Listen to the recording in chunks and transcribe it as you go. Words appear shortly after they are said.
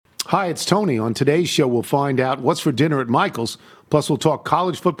Hi, it's Tony. On today's show, we'll find out what's for dinner at Michael's. Plus, we'll talk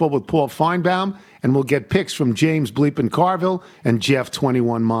college football with Paul Feinbaum, and we'll get picks from James Bleep Carville and Jeff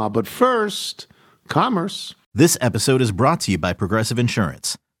 21 Ma. But first, commerce. This episode is brought to you by Progressive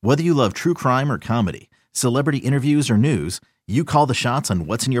Insurance. Whether you love true crime or comedy, celebrity interviews or news, you call the shots on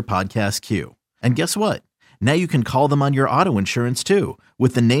what's in your podcast queue. And guess what? Now you can call them on your auto insurance, too,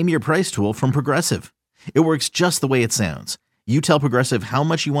 with the Name Your Price tool from Progressive. It works just the way it sounds. You tell Progressive how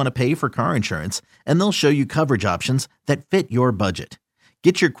much you want to pay for car insurance, and they'll show you coverage options that fit your budget.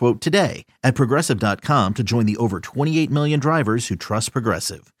 Get your quote today at Progressive.com to join the over 28 million drivers who trust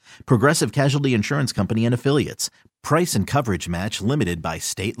Progressive. Progressive Casualty Insurance Company and Affiliates. Price and coverage match limited by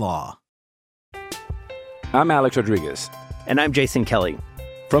state law. I'm Alex Rodriguez. And I'm Jason Kelly.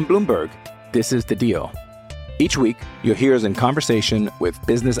 From Bloomberg, this is The Deal. Each week, you'll hear us in conversation with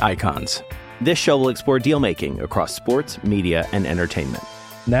business icons. This show will explore deal-making across sports, media, and entertainment.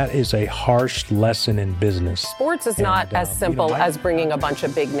 That is a harsh lesson in business. Sports is not as simple as bringing a bunch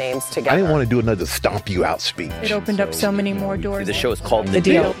of big names together. I didn't want to do another stomp you out speech. It opened up so many more doors. The show is called The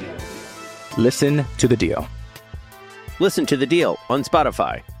Deal. Listen to The Deal. Listen to The Deal on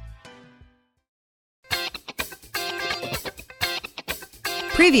Spotify.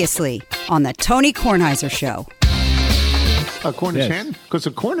 Previously on the Tony Kornheiser Show. A Cornish hen? Because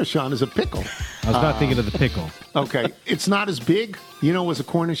a Cornichon is a pickle. I was not thinking of the pickle. Okay. It's not as big, as a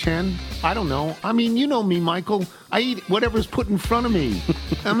Cornish hen. I don't know. I mean, you know me, Michael. I eat whatever's put in front of me.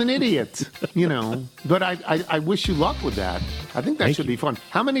 I'm an idiot, But I wish you luck with that. I think that should be fun.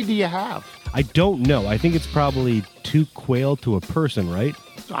 How many do you have? I don't know. I think it's probably 2 quail to a person, right?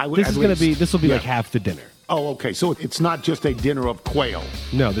 This will be like half the dinner. Oh, okay. So it's not just a dinner of quail.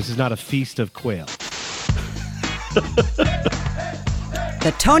 No, this is not a feast of quail.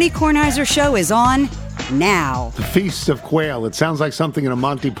 The Tony Kornheiser Show is on now. The Feast of Quail. It sounds like something in a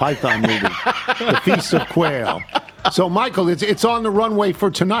Monty Python movie. The Feast of Quail. So, Michael, it's on the runway for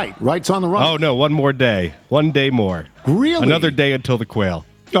tonight, right? It's on the runway. Oh, no, one more day. One day more. Really? Another day until the quail.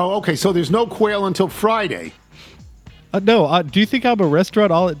 Oh, okay. So there's no quail until Friday. No, do you think I'm a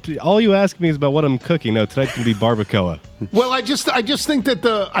restaurant? All you ask me is about what I'm cooking. No, tonight's going to be barbacoa. Well, I just think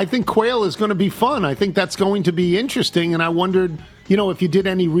that I think quail is going to be fun. I think that's going to be interesting, and I wondered, if you did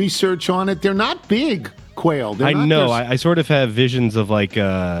any research on it. They're not big quail. I know. I sort of have visions of like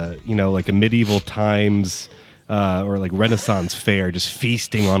a medieval times or like Renaissance fair, just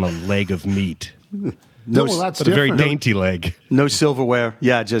feasting on a leg of meat. That's a very dainty leg. No silverware.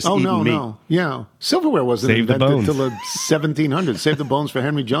 Yeah, just eating meat. No. Yeah. Silverware wasn't invented until the 1700s. Save the bones for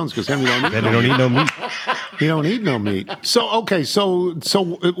Henry Jones because Henry don't eat no meat. He don't eat no meat. So, okay, so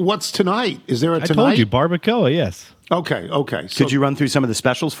what's tonight? Is there a tonight? I told you, barbacoa, yes. Okay. So, could you run through some of the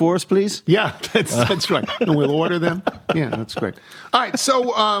specials for us, please? Yeah, that's right. And we'll order them. Yeah, that's great. All right,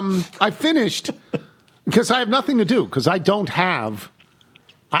 so I finished because I have nothing to do because I don't have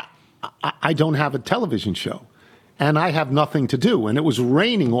a television show, and I have nothing to do. And it was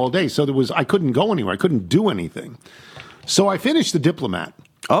raining all day, so I couldn't go anywhere. I couldn't do anything. So I finished The Diplomat.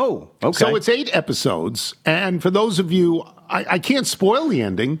 Oh, okay. So it's 8 episodes, and for those of you, I can't spoil the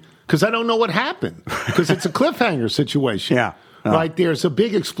ending because I don't know what happened because it's a cliffhanger situation. Yeah. Right? There's a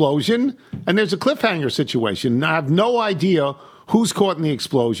big explosion, and there's a cliffhanger situation. I have no idea who's caught in the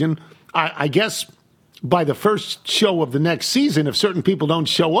explosion. I guess by the first show of the next season, if certain people don't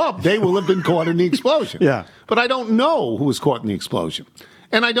show up, they will have been caught in the explosion. Yeah. But I don't know who was caught in the explosion.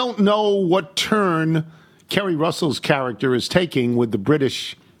 And I don't know what turn Kerry Russell's character is taking with the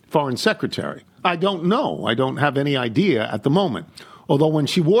British Foreign Secretary. I don't know. I don't have any idea at the moment. Although when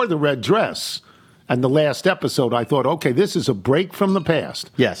she wore the red dress and the last episode, I thought, okay, this is a break from the past.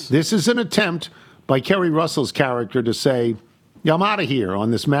 Yes. This is an attempt by Kerry Russell's character to say, yeah, I'm out of here on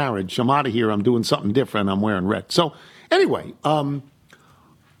this marriage. I'm out of here. I'm doing something different. I'm wearing red. So anyway,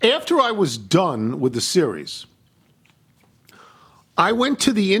 after I was done with the series, I went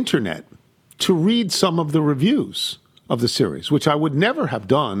to the internet to read some of the reviews of the series, which I would never have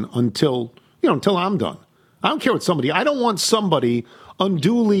done until I'm done. I don't care what I don't want somebody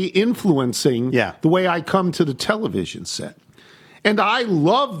unduly influencing the way I come to the television set. And I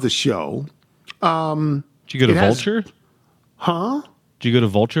love the show. Did you go to Vulture? Huh? Did you go to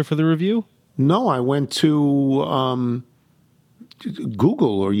Vulture for the review? No, I went to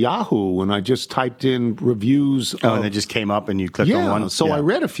Google or Yahoo, and I just typed in reviews. And it just came up, and you clicked on one? So I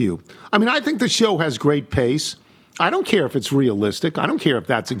read a few. I mean, I think the show has great pace. I don't care if it's realistic. I don't care if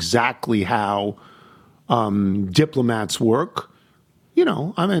that's exactly how diplomats work. It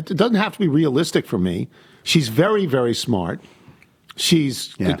doesn't have to be realistic for me. She's very, very smart.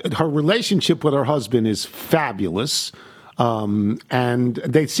 Her relationship with her husband is fabulous. And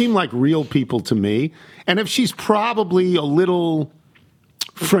they seem like real people to me. And if she's probably a little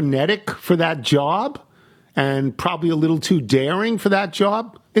frenetic for that job and probably a little too daring for that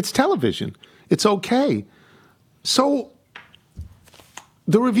job, it's television. It's okay. So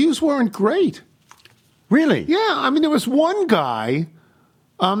the reviews weren't great. Really? Yeah. I mean, there was one guy.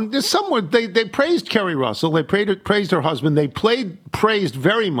 There's someone they praised Kerry Russell. They praised her husband. They praised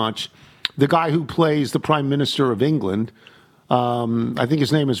very much the guy who plays the Prime Minister of England. I think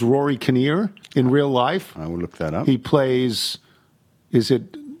his name is Rory Kinnear in real life. I will look that up. He plays, is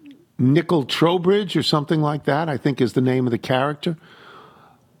it Nicol Trowbridge or something like that, I think is the name of the character.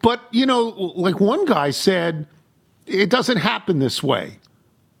 But, like one guy said, it doesn't happen this way.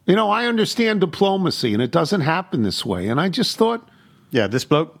 I understand diplomacy, and it doesn't happen this way. And I just thought... Yeah, this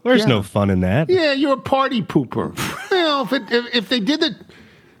bloke? There's no fun in that. Yeah, you're a party pooper. If they did it...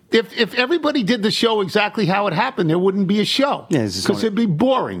 If everybody did the show exactly how it happened, there wouldn't be a show. Yeah, because it'd be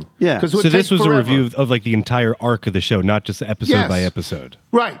boring. Yeah. So this was a review of like the entire arc of the show, not just episode by episode.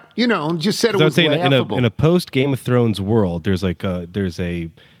 Right. Just said it was laughable. In a post Game of Thrones world, there's a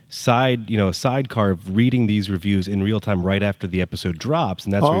sidecar of reading these reviews in real time right after the episode drops,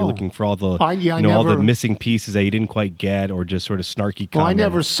 and that's where you're looking for all the all the missing pieces that you didn't quite get, or just sort of snarky comments. Well, I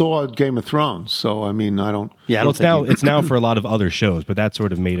never saw Game of Thrones, so I mean, I don't. Yeah, it's now for a lot of other shows, but that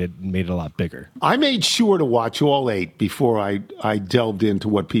sort of made it a lot bigger. I made sure to watch all 8 before I delved into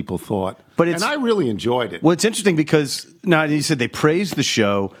what people thought, and I really enjoyed it. Well, it's interesting because now you said they praised the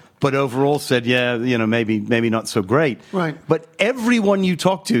show, but overall said, maybe not so great. Right. But everyone you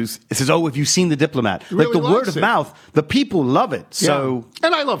talk to says, oh, have you seen The Diplomat? Really the word of mouth, the people love it. So,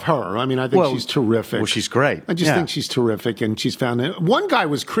 and I love her. I mean, I think she's terrific. Well, she's great. I just think she's terrific, and she's found it. One guy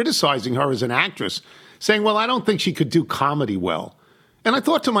was criticizing her as an actress, saying, well, I don't think she could do comedy well. And I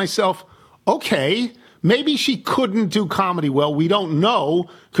thought to myself, okay, maybe she couldn't do comedy well. We don't know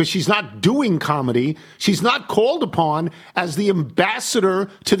because she's not doing comedy. She's not called upon as the ambassador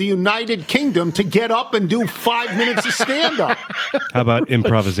to the United Kingdom to get up and do 5 minutes of stand-up. How about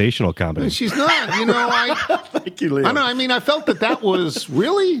improvisational comedy? She's not. Thank you, Leo. I know. I mean, I felt that was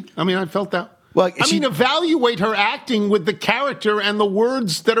really. I mean, I felt that. Well, evaluate her acting with the character and the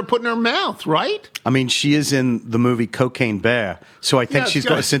words that are put in her mouth, right? I mean, she is in the movie Cocaine Bear, so I think she's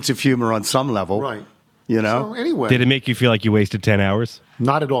got a sense of humor on some level. Right. So anyway. Did it make you feel like you wasted 10 hours?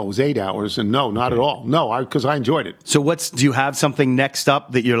 Not at all. It was 8 hours, and no, not at all. No, because I enjoyed it. So do you have something next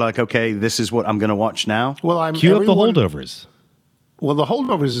up that you're like, okay, this is what I'm going to watch now? Well, Cue up The Holdovers. Well, The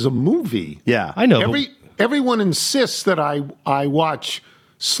Holdovers is a movie. Yeah. I know. Everyone insists that I watch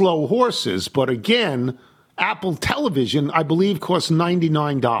Slow Horses, but again, Apple Television, I believe, costs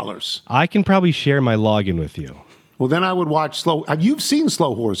 $99. I can probably share my login with you. Well, then I would watch You've seen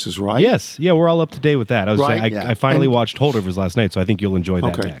Slow Horses, right? Yes. Yeah, we're all up to date with that. I finally watched Holdovers last night, so I think you'll enjoy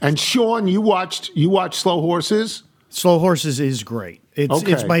that next. And Sean, you watched Slow Horses? Slow Horses is great.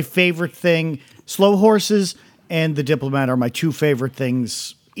 It's my favorite thing. Slow Horses and The Diplomat are my 2 favorite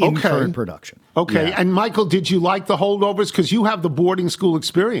things in current production. Okay. Yeah. And Michael, did you like The Holdovers? Because you have the boarding school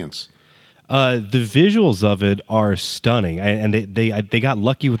experience. The visuals of it are stunning, and they got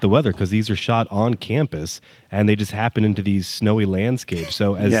lucky with the weather because these are shot on campus, and they just happen into these snowy landscapes.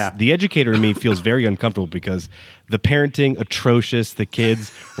 So as the educator in me feels very uncomfortable because the parenting atrocious, the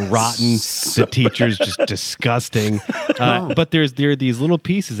kids rotten, the teachers just disgusting. But there are these little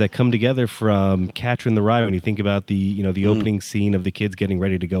pieces that come together from Catcher in the Rye when you think about the opening scene of the kids getting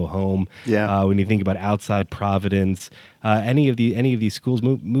ready to go home. Yeah. When you think about Outside Providence. Any of these schools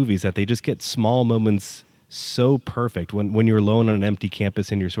movies that they just get small moments so perfect when you're alone on an empty campus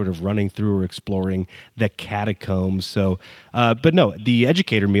and you're sort of running through or exploring the catacombs. So, but no, the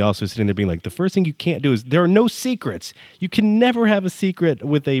educator in me also sitting there being like, the first thing you can't do is there are no secrets. You can never have a secret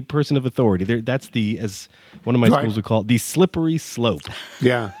with a person of authority. That's as one of my schools would call it, the slippery slope.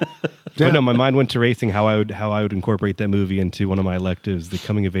 Yeah. But no, my mind went to racing how I would incorporate that movie into one of my electives, the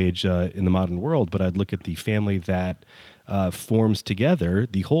coming of age in the modern world. But I'd look at the family that forms together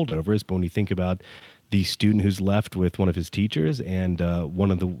the holdovers. But when you think about the student who's left with one of his teachers and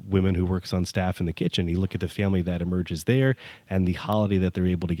one of the women who works on staff in the kitchen, you look at the family that emerges there and the holiday that they're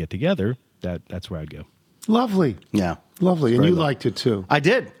able to get together. That's where I'd go. Lovely. Yeah. Lovely. And you liked it too. I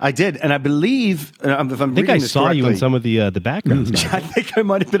did. And I believe, if I'm I think I saw you in some of the backgrounds. I think I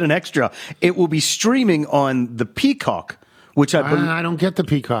might have been an extra. It will be streaming on the Peacock, which I believe. I don't get the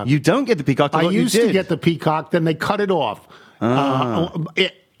Peacock. You don't get the Peacock? I used to get the Peacock, then they cut it off.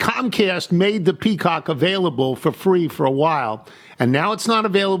 Comcast made the Peacock available for free for a while, and now it's not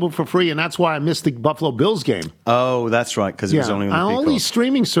available for free, and that's why I missed the Buffalo Bills game. Oh, that's right, because it was only on the Peacock. All these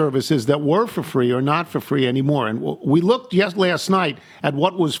streaming services that were for free are not for free anymore. And we looked last night at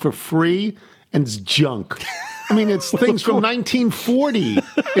what was for free, and it's junk. I mean, it's things from 1940.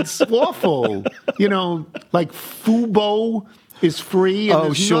 It's awful. Like Fubo is free, and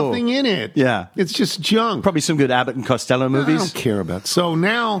there's nothing in it. Yeah. It's just junk. Probably some good Abbott and Costello movies. I don't care about. So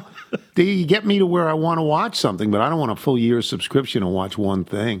now they get me to where I want to watch something, but I don't want a full year's subscription to watch one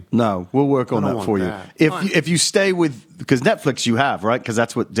thing. No, we'll work on that for you. That. If you stay with, because Netflix you have, right? Because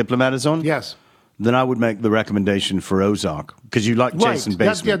that's what Diplomat is on? Yes. Then I would make the recommendation for Ozark, because you like Jason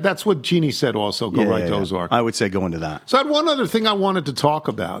Bateman. That's what Jeannie said also. Go to Ozark. I would say go into that. So I had one other thing I wanted to talk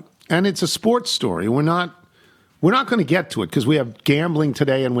about, and it's a sports story. We're not going to get to it because we have gambling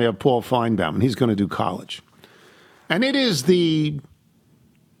today and we have Paul Feinbaum, and he's going to do college. And it is the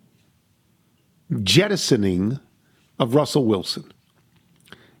jettisoning of Russell Wilson.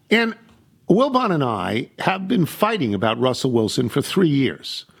 And Wilbon and I have been fighting about Russell Wilson for 3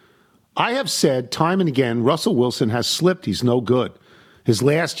 years. I have said time and again, Russell Wilson has slipped. He's no good. His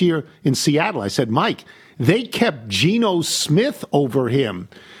last year in Seattle, I said, Mike, they kept Geno Smith over him.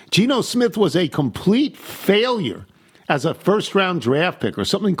 Geno Smith was a complete failure as a first-round draft pick or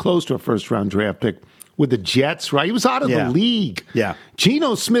something close to a first-round draft pick with the Jets, right? He was out of the league. Yeah.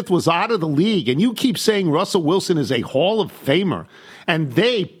 Geno Smith was out of the league, and you keep saying Russell Wilson is a Hall of Famer. And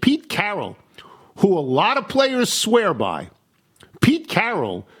Pete Carroll, who a lot of players swear by, Pete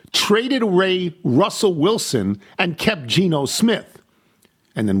Carroll traded away Russell Wilson and kept Geno Smith.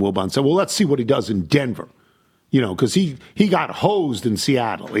 And then Wilbon said, well, let's see what he does in Denver. Because he got hosed in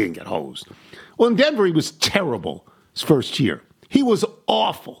Seattle. He didn't get hosed. Well, in Denver, he was terrible his first year. He was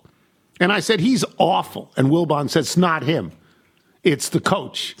awful. And I said, he's awful. And Wilbon said, it's not him. It's the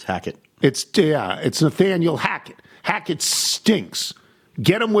coach. It's Hackett. It's Nathaniel Hackett. Hackett stinks.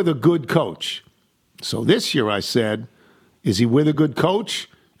 Get him with a good coach. So this year I said, is he with a good coach?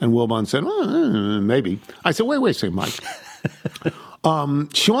 And Wilbon said, maybe. I said, wait a second, Mike.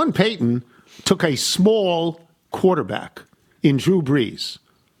 Sean Payton took a small quarterback in Drew Brees,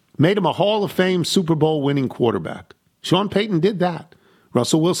 made him a Hall of Fame Super Bowl winning quarterback. Sean Payton did that.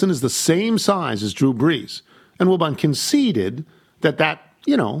 Russell Wilson is the same size as Drew Brees. And Wilbon conceded that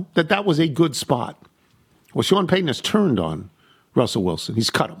was a good spot. Well, Sean Payton has turned on Russell Wilson. He's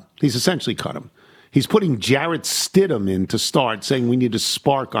cut him. He's essentially cut him. He's putting Jarrett Stidham in to start, saying we need a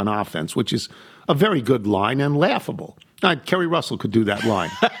spark on offense, which is a very good line and laughable. Kerry Russell could do that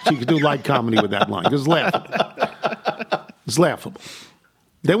line. She could do light comedy with that line. It's laughable. It's laughable.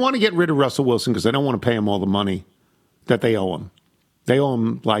 They want to get rid of Russell Wilson because they don't want to pay him all the money that they owe him. They owe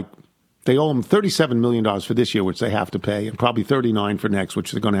him $37 million for this year, which they have to pay, and probably $39 for next,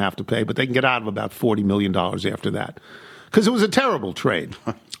 which they're going to have to pay. But they can get out of about $40 million after that. Because it was a terrible trade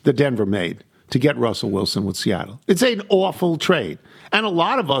that Denver made to get Russell Wilson with Seattle. It's an awful trade. And a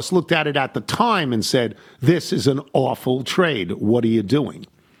lot of us looked at it at the time and said, this is an awful trade. What are you doing?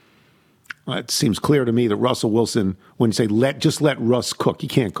 It seems clear to me that Russell Wilson, when you say just let Russ cook, he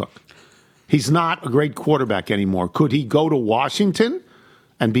can't cook. He's not a great quarterback anymore. Could he go to Washington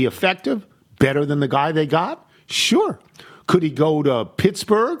and be effective, better than the guy they got? Sure. Could he go to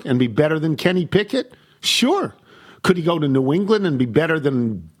Pittsburgh and be better than Kenny Pickett? Sure. Could he go to New England and be better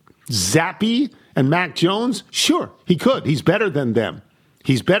than Zappy and Mac Jones? Sure, he could. He's better than them.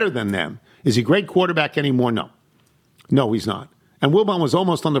 Is he a great quarterback anymore? No. No, he's not. And Wilbon was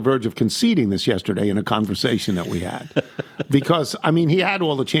almost on the verge of conceding this yesterday in a conversation that we had. Because, he had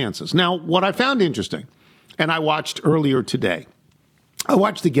all the chances. Now, what I found interesting, and I watched earlier today, I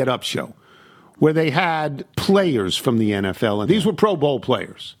watched the Get Up show, where they had players from the NFL, and these were Pro Bowl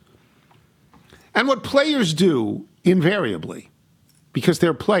players. And what players do, invariably, because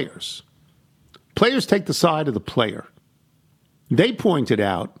they're players take the side of the player. They pointed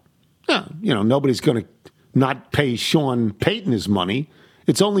out, nobody's going to not pay Sean Payton his money.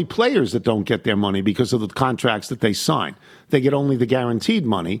 It's only players that don't get their money because of the contracts that they sign. They get only the guaranteed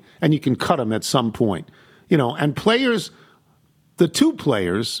money, and you can cut them at some point. And players, the two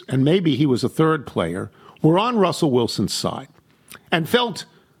players, and maybe he was a third player, were on Russell Wilson's side and felt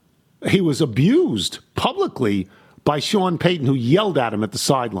he was abused publicly by Sean Payton, who yelled at him at the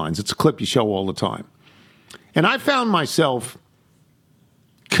sidelines. It's a clip you show all the time. And I found myself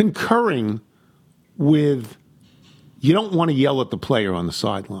concurring with, you don't want to yell at the player on the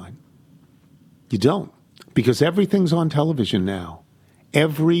sideline. You don't. Because everything's on television now.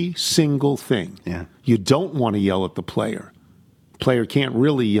 Every single thing. Yeah. You don't want to yell at the player. The player can't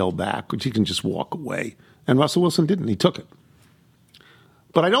really yell back, but you can just walk away. And Russell Wilson didn't. He took it.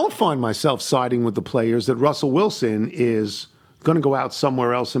 But I don't find myself siding with the players that Russell Wilson is going to go out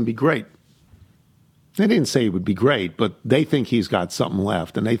somewhere else and be great. They didn't say he would be great, but they think he's got something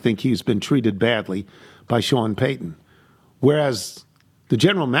left, and they think he's been treated badly by Sean Payton. Whereas the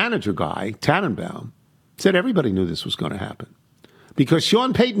general manager guy, Tannenbaum, said everybody knew this was going to happen because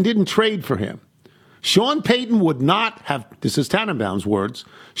Sean Payton didn't trade for him. Sean Payton would not have, this is Tannenbaum's words,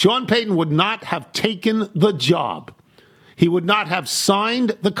 Sean Payton would not have taken the job. He would not have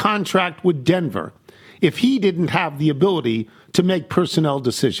signed the contract with Denver if he didn't have the ability to make personnel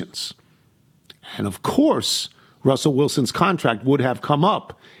decisions. And of course, Russell Wilson's contract would have come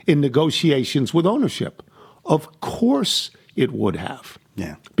up in negotiations with ownership. Of course it would have.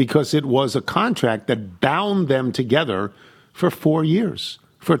 Yeah. Because it was a contract that bound them together for 4 years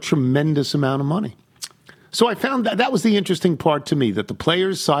for a tremendous amount of money. So I found that was the interesting part to me, that the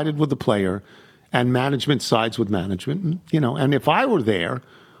players sided with the player and management sides with management. And if I were there,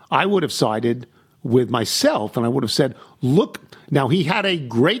 I would have sided with myself and I would have said, look, now he had a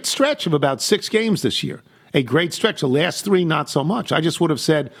great stretch of about 6 games this year, a great stretch. The last 3, not so much. I just would have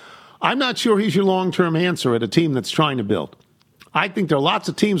said, I'm not sure he's your long-term answer at a team that's trying to build. I think there are lots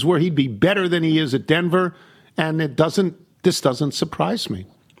of teams where he'd be better than he is at Denver, and this doesn't surprise me.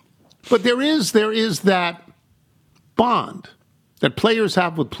 But there is that bond that players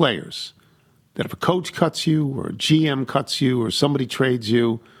have with players, that if a coach cuts you or a GM cuts you or somebody trades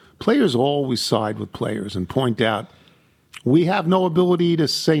you, players always side with players and point out, we have no ability to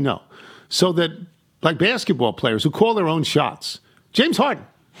say no. So that, like basketball players who call their own shots, James Harden,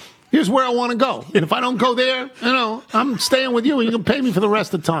 here's where I want to go. And if I don't go there, I'm staying with you and you can pay me for the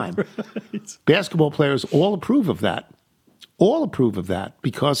rest of the time. Right. Basketball players all approve of that. All approve of that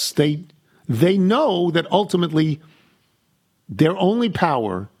because they know that ultimately their only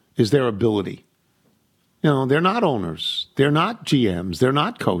power is their ability. They're not owners. They're not GMs. They're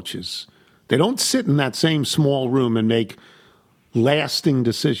not coaches. They don't sit in that same small room and make lasting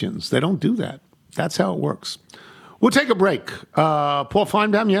decisions. They don't do that. That's how it works. We'll take a break. Paul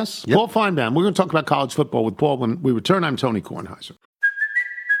Feinbaum, yes? Yep. Paul Feinbaum. We're going to talk about college football with Paul when we return. I'm Tony Kornheiser.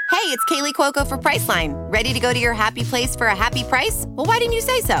 Hey, it's Kaylee Cuoco for Priceline. Ready to go to your happy place for a happy price? Well, why didn't you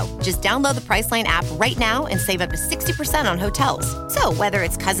say so? Just download the Priceline app right now and save up to 60% on hotels. So whether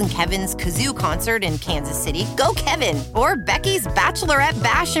it's Cousin Kevin's Kazoo Concert in Kansas City, go Kevin, or Becky's Bachelorette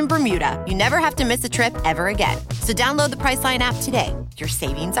Bash in Bermuda, you never have to miss a trip ever again. So download the Priceline app today. Your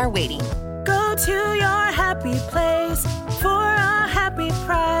savings are waiting. Go to your happy place for a happy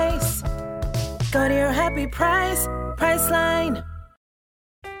price. Go to your happy price, Priceline.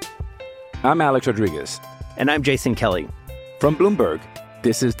 I'm Alex Rodriguez. And I'm Jason Kelly. From Bloomberg,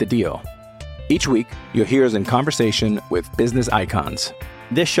 this is The Deal. Each week, you'll hear us in conversation with business icons.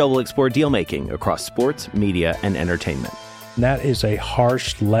 This show will explore deal-making across sports, media, and entertainment. That is a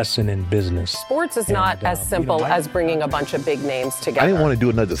harsh lesson in business. Sports is not as simple as bringing a bunch of big names together. I didn't want to do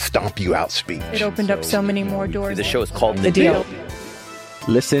another stomp you out speech. It opened up so many more doors. The show is called The Deal.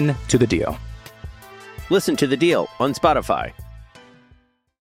 Listen to The Deal. Listen to The Deal on Spotify.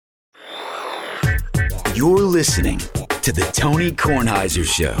 You're listening to the Tony Kornheiser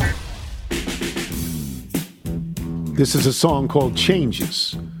Show. This is a song called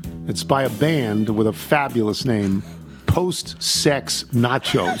Changes. It's by a band with a fabulous name, Post-Sex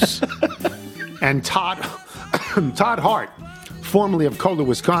Nachos. And Todd Hart, formerly of Kohler,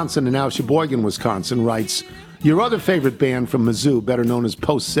 Wisconsin, and now Sheboygan, Wisconsin, writes, your other favorite band from Mizzou, better known as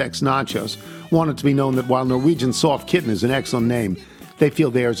Post-Sex Nachos, wanted to be known that while Norwegian Soft Kitten is an excellent name, they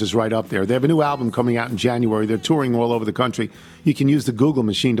feel theirs is right up there. They have a new album coming out in January. They're touring all over the country. You can use the Google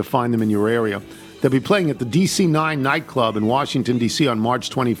machine to find them in your area. They'll be playing at the DC9 nightclub in Washington, D.C. on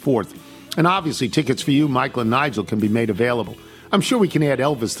March 24th. And obviously, tickets for you, Michael and Nigel, can be made available. I'm sure we can add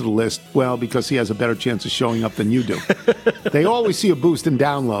Elvis to the list, well, because he has a better chance of showing up than you do. They always see a boost in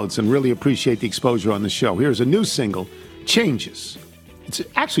downloads and really appreciate the exposure on the show. Here's a new single, Changes. It's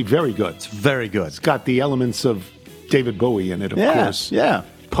actually very good. It's very good. It's got the elements of David Bowie in it, of course. Yeah.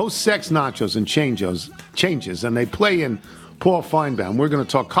 Post-Sex Nachos and Changes, and they play in Paul Feinbaum. We're going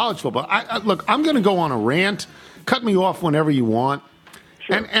to talk college football. Look, I'm going to go on a rant. Cut me off whenever you want.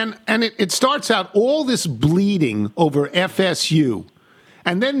 Sure. And it starts out all this bleeding over FSU,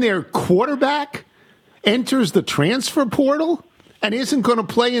 and then their quarterback enters the transfer portal and isn't going to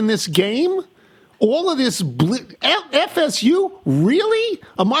play in this game. All of this FSU, really?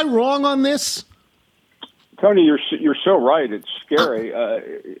 Am I wrong on this? Tony, you're so right. It's scary.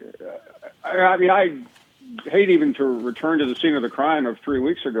 I hate even to return to the scene of the crime of 3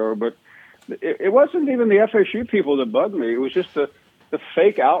 weeks ago, but it wasn't even the FSU people that bugged me. It was just the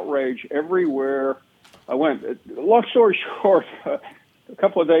fake outrage everywhere I went. Long story short, a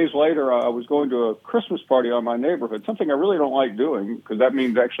couple of days later, I was going to a Christmas party on my neighborhood, something I really don't like doing because that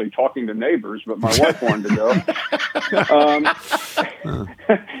means actually talking to neighbors, but my wife wanted to go.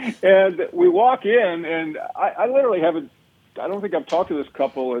 And we walk in, and I literally haven't, I don't think I've talked to this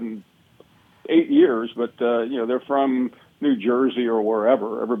couple in 8 years, but, they're from New Jersey or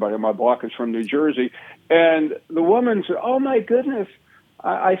wherever. Everybody on my block is from New Jersey. And the woman said, "Oh, my goodness,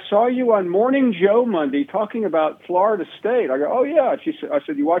 I saw you on Morning Joe Monday talking about Florida State." I go, "Oh, yeah." I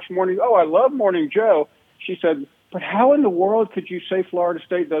said, "You watch Morning?" "Oh, I love Morning Joe." She said, "But how in the world could you say Florida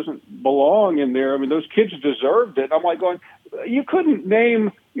State doesn't belong in there? I mean, those kids deserved it." I'm like going, you couldn't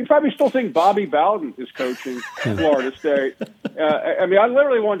name, you probably still think Bobby Bowden is coaching Florida State. I mean, I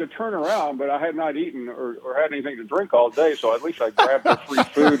literally wanted to turn around, but I had not eaten or had anything to drink all day, so at least I grabbed the free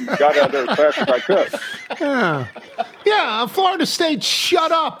food and got out there as fast as I could. Yeah, Florida State,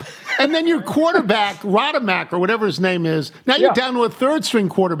 shut up. And then your quarterback, Rodemack, or whatever his name is, now you're down to a third-string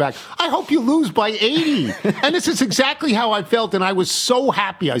quarterback. I hope you lose by 80. And this is exactly how I felt, and I was so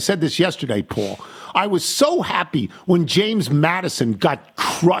happy. I said this yesterday, Paul. I was so happy when James Madison got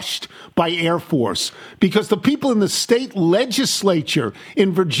crushed by Air Force because the people in the state legislature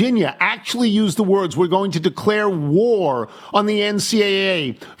in Virginia actually used the words, "We're going to declare war on the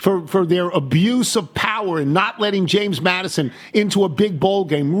NCAA for their abuse of power and not letting James Madison into a big bowl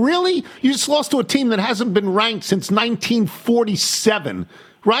game." Really? You just lost to a team that hasn't been ranked since 1947.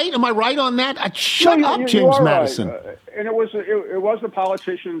 Right? Am I right on that? Shut up, James Madison. Right. And it was the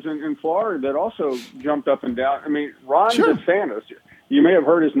politicians in Florida that also jumped up and down. I mean, Ron DeSantis, you may have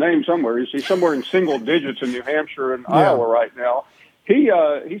heard his name somewhere. He's somewhere in single digits in New Hampshire and Iowa right now. He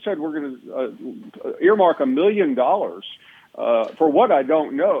said we're going to earmark $1 million for what I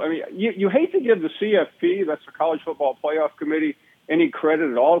don't know. I mean, you hate to give the CFP, that's the College Football Playoff Committee, any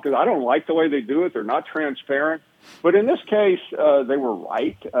credit at all because I don't like the way they do it. They're not transparent. But in this case, they were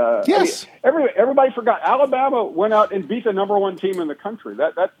right. Yes. I mean, everybody forgot. Alabama went out and beat the number one team in the country.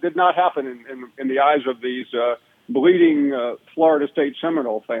 That did not happen in the eyes of these bleeding Florida State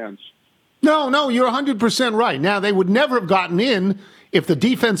Seminole fans. No, you're 100% right. Now, they would never have gotten in if the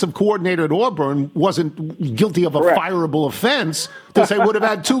defensive coordinator at Auburn wasn't guilty of a fireable offense, because they would have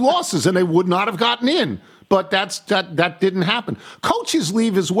had 2 losses and they would not have gotten in. But that didn't happen. Coaches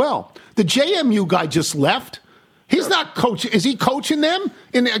leave as well. The JMU guy just left. He's not coaching. Is he coaching them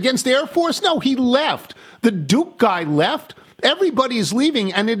against the Air Force? No, he left. The Duke guy left. Everybody is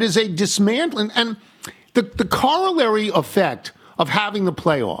leaving, and it is a dismantling. And the corollary effect of having the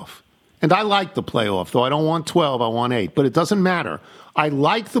playoff, and I like the playoff, though I don't want 12, I want 8, but it doesn't matter. I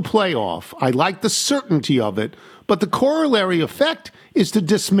like the playoff. I like the certainty of it. But the corollary effect is to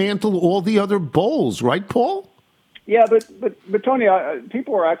dismantle all the other bowls, right, Paul? Yeah, but Tony,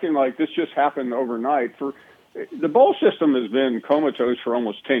 people are acting like this just happened overnight. The bowl system has been comatose for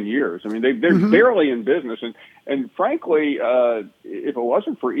almost 10 years. I mean, they're barely in business. And frankly, if it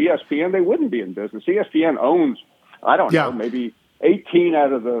wasn't for ESPN, they wouldn't be in business. ESPN owns, I don't know, maybe 18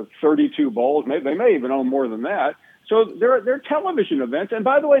 out of the 32 bowls. They may even own more than that. So they're television events. And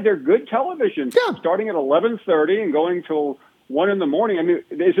by the way, they're good television, starting at 11:30 and going till 1 in the morning. I mean,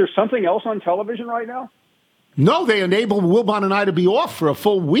 is there something else on television right now? No, they enabled Wilbon and I to be off for a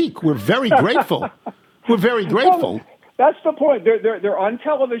full week. We're very grateful. We're very grateful. Well, that's the point. They're on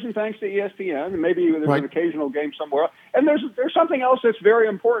television thanks to ESPN, and maybe there's an occasional game somewhere. And there's something else that's very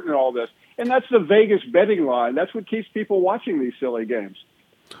important in all this, and that's the Vegas betting line. That's what keeps people watching these silly games.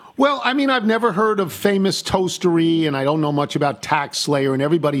 Well, I mean, I've never heard of Famous Toastery, and I don't know much about Tax Slayer, and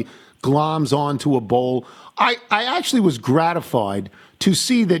everybody gloms onto a bowl. I actually was gratified to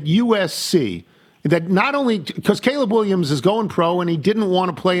see that USC, that not only because Caleb Williams is going pro and he didn't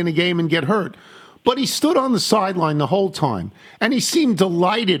want to play in a game and get hurt, but he stood on the sideline the whole time, and he seemed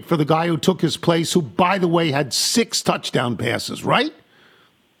delighted for the guy who took his place, who, by the way, had 6 touchdown passes, right?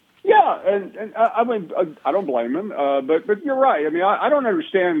 Yeah, and I mean, I don't blame him, but you're right. I mean, I don't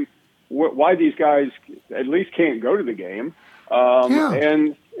understand why these guys at least can't go to the game.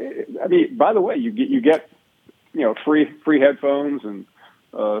 And I mean, by the way, you get free headphones and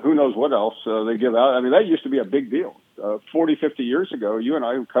who knows what else they give out. I mean, that used to be a big deal. 40, 50 years ago, you and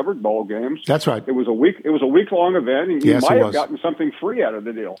I covered bowl games. That's right. It was a week-long event, and you might have gotten something free out of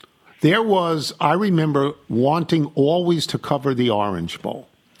the deal. I remember wanting always to cover the Orange Bowl.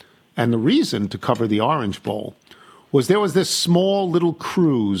 And the reason to cover the Orange Bowl was there was this small little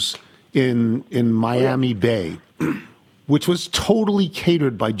cruise in Miami Bay, which was totally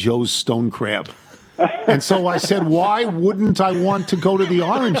catered by Joe's Stone Crab. And so I said, why wouldn't I want to go to the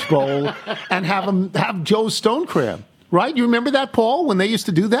Orange Bowl and have Joe's Stone Crab? Right? You remember that, Paul, when they used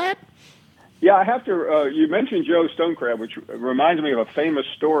to do that? Yeah, I have to. You mentioned Joe Stonecrab, which reminds me of a famous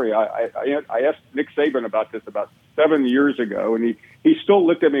story. I asked Nick Saban about this about 7 years ago, and he still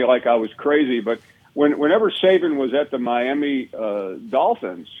looked at me like I was crazy. But whenever Saban was at the Miami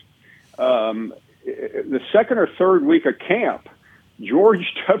Dolphins, the second or third week of camp,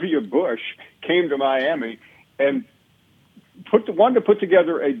 George W. Bush came to Miami and wanted to put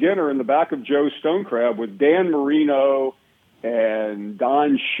together a dinner in the back of Joe Stonecrab with Dan Marino and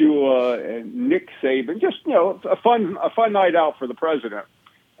Don Shula and Nick Saban, just a fun night out for the president.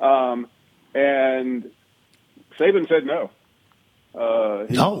 And Saban said no.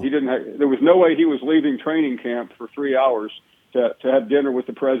 He didn't. There was no way he was leaving training camp for 3 hours to have dinner with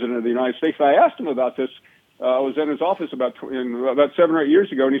the president of the United States. And I asked him about this. I was in his office about 7 or 8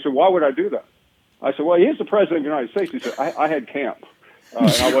 years ago, and he said, "Why would I do that?" I said, "Well, he is the president of the United States." He said, "I had camp." And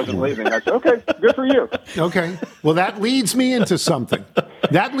I wasn't leaving. I said, okay, good for you. Okay. Well, that leads me into something.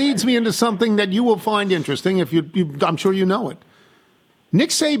 That you will find interesting if I'm sure you know it.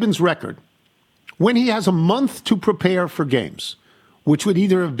 Nick Saban's record, when he has a month to prepare for games, which would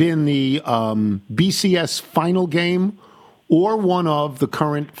either have been the BCS final game or one of the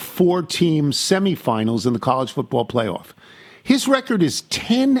current 4-team semifinals in the college football playoff. His record is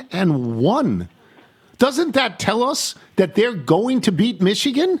 10-1. Doesn't that tell us that they're going to beat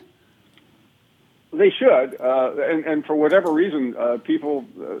Michigan? They should, and for whatever reason, people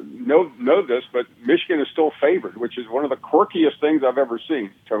know this, but Michigan is still favored, which is one of the quirkiest things I've ever seen,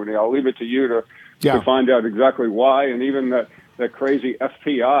 Tony. I'll leave it to you to find out exactly why, and even that crazy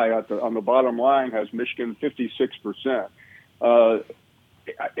FPI on the bottom line has Michigan 56%.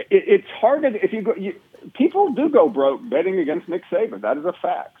 It's hard to, people do go broke betting against Nick Saban. That is a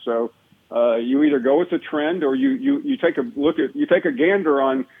fact. So. You either go with the trend or you take a gander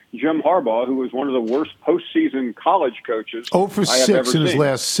on Jim Harbaugh, who was one of the worst postseason college coaches 0 for 6 in his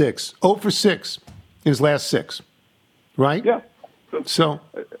last 6. 0 for 6 in his last 6. Right? Yeah. So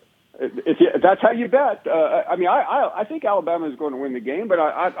that's how you bet. I think Alabama is going to win the game, but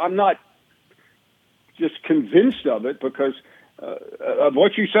I'm not just convinced of it because of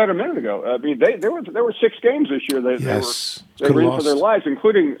what you said a minute ago. I mean, there were 6 games this year that they were in for their lives,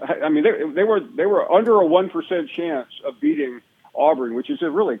 including. I mean, they were under a 1% chance of beating Auburn, which is a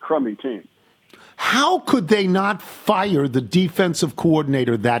really crummy team. How could they not fire the defensive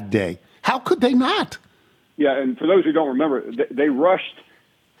coordinator that day? How could they not? Yeah, and for those who don't remember, they rushed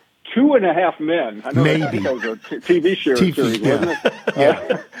 2.5 men. I know Maybe that was a TV series, wasn't it?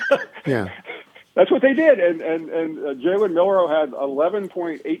 Yeah. Yeah. That's what they did, and Jalen Milroe had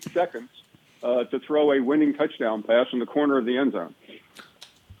 11.8 seconds to throw a winning touchdown pass in the corner of the end zone.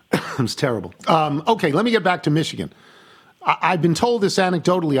 It's terrible. Okay, let me get back to Michigan. I've been told this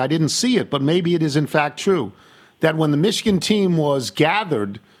anecdotally. I didn't see it, but maybe it is in fact true, that when the Michigan team was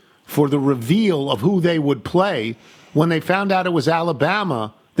gathered for the reveal of who they would play, when they found out it was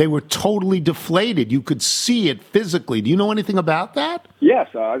Alabama, they were totally deflated. You could see it physically. Do you know anything about that?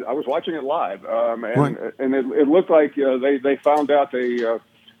 Yes, I was watching it live, and it looked like they found out they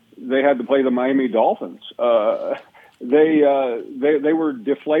had to play the Miami Dolphins. They were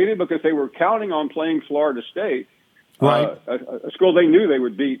deflated because they were counting on playing Florida State, right? A school they knew they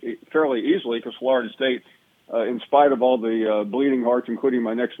would beat fairly easily because Florida State, in spite of all the bleeding hearts, including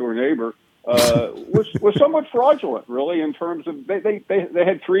my next door neighbor. Was somewhat fraudulent, really, in terms of they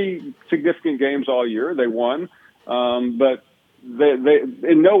had 3 significant games all year. They won, but they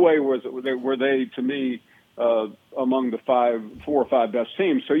in no way were they to me among the 4 or 5 best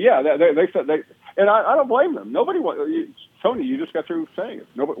teams. So yeah, they and I don't blame them. Tony, you just got through saying it.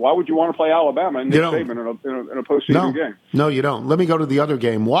 Why would you want to play Alabama and Nick Saban in a postseason game? No, you don't. Let me go to the other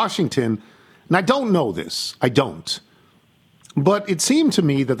game, Washington. And I don't know this. I don't. But it seemed to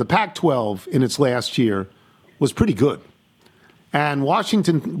me that the Pac-12 in its last year was pretty good. And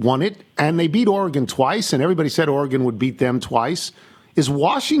Washington won it, and they beat Oregon twice, and everybody said Oregon would beat them twice. Is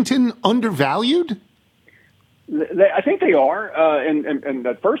Washington undervalued? I think they are. And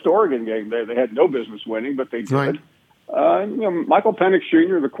that first Oregon game, they had no business winning, but they did. Right. Michael Penix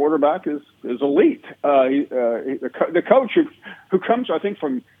Jr., the quarterback, is elite. The coach who comes, I think,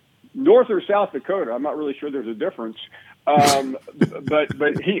 from North or South Dakota. I'm not really sure there's a difference.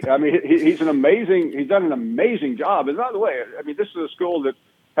 But he's an amazing. He's done an amazing job. And by the way, I mean, this is a school that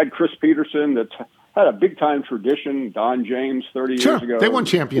had Chris Peterson, that had a big time tradition. Don James 30 years ago. They won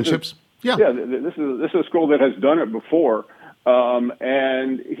championships. This is a school that has done it before,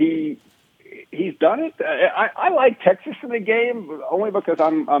 and he's done it. I like Texas in the game only because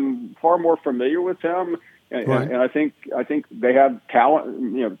I'm far more familiar with them, and I think they have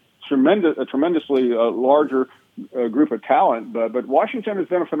talent. A tremendously larger group of talent, but Washington has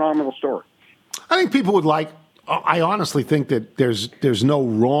been a phenomenal story. I think people would like. I honestly think that there's no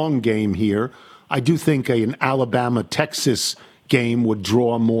wrong game here. I do think an Alabama-Texas game would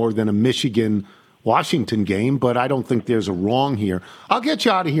draw more than a Michigan-Washington game, but I don't think there's a wrong here. I'll get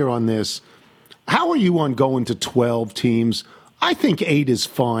you out of here on this. How are you on going to 12 teams? I think 8 is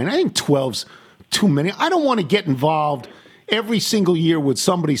fine. I think 12's too many. I don't want to get involved every single year with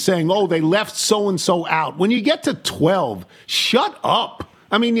somebody saying, oh, they left so-and-so out. When you get to 12, shut up.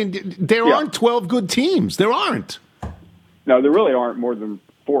 I mean, there aren't 12 good teams. There aren't. No, there really aren't more than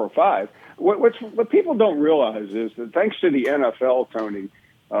 4 or 5. What people don't realize is that thanks to the NFL, Tony,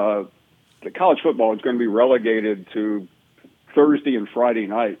 the college football is going to be relegated to Thursday and Friday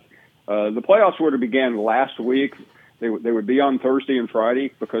night. The playoffs would have began last week. They would be on Thursday and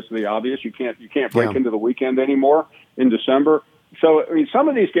Friday because of the obvious. You can't break into the weekend anymore in December. So I mean, some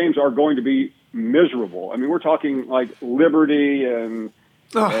of these games are going to be miserable. I mean, we're talking like Liberty and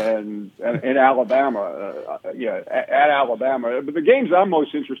Alabama, at Alabama. But the games I'm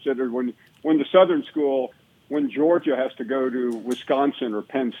most interested in when the Southern school, when Georgia has to go to Wisconsin or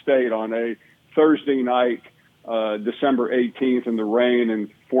Penn State on a Thursday night, December 18th, in the rain and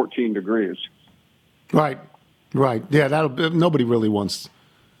 14 degrees. Right. Yeah, nobody really wants.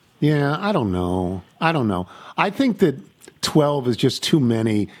 Yeah, I don't know. I think that 12 is just too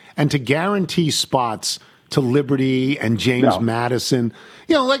many, and to guarantee spots to Liberty and James Madison.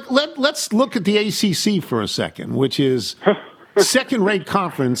 Let's look at the ACC for a second, which is second-rate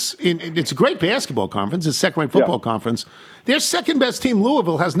conference. It's a great basketball conference. It's a second-rate football conference. Their second-best team,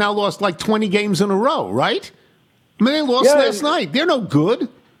 Louisville, has now lost like 20 games in a row, right? I mean, they lost last night. They're no good,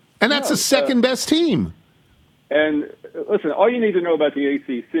 and that's the second-best team. And listen, all you need to know about the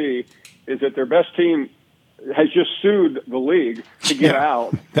ACC is that their best team has just sued the league to get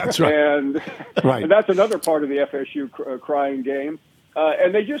out. That's right. And that's another part of the FSU crying game.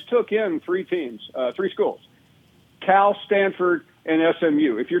 And they just took in 3 teams, 3 schools, Cal, Stanford, and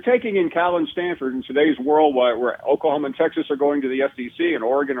SMU. If you're taking in Cal and Stanford in today's world where Oklahoma and Texas are going to the SEC and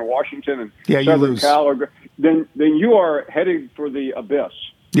Oregon and Washington and Southern Cal, then you are heading for the abyss.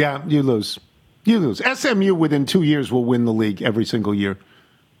 Yeah, you lose. SMU within 2 years will win the league every single year.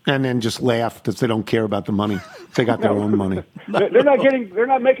 And then just laugh because they don't care about the money. They got their own money. They're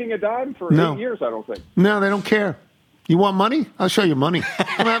not making a dime for 8 years, I don't think. No, they don't care. You want money? I'll show you money.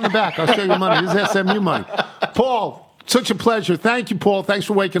 Come out in the back. I'll show you money. This is SMU money. Paul, such a pleasure. Thank you, Paul. Thanks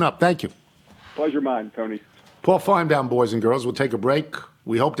for waking up. Thank you. Pleasure mine, Tony. Paul Feinbaum, boys and girls. We'll take a break.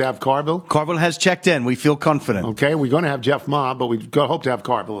 We hope to have Carville. Carville has checked in. We feel confident. Okay, we're going to have Jeff Ma, but we hope to have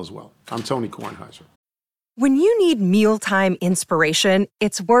Carville as well. I'm Tony Kornheiser. When you need mealtime inspiration,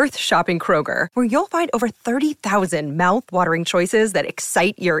 it's worth shopping Kroger, where you'll find over 30,000 mouth-watering choices that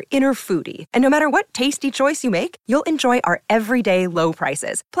excite your inner foodie. And no matter what tasty choice you make, you'll enjoy our everyday low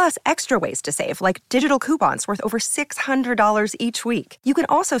prices, plus extra ways to save, like digital coupons worth over $600 each week. You can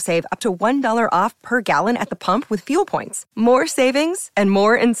also save up to $1 off per gallon at the pump with fuel points. More savings and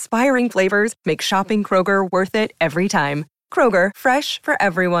more inspiring flavors make shopping Kroger worth it every time. Kroger, fresh for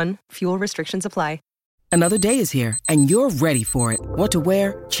everyone. Fuel restrictions apply. Another day is here, and you're ready for it. What to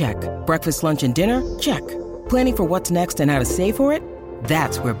wear? Check. Breakfast, lunch, and dinner? Check. Planning for what's next and how to save for it?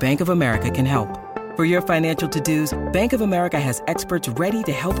 That's where Bank of America can help. For your financial to-dos, Bank of America has experts ready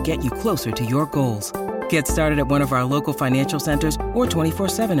to help get you closer to your goals. Get started at one of our local financial centers or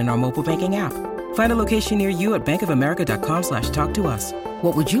 24/7 in our mobile banking app. Find a location near you at bankofamerica.com/talktous.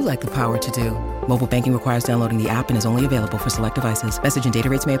 What would you like the power to do? Mobile banking requires downloading the app and is only available for select devices. Message and data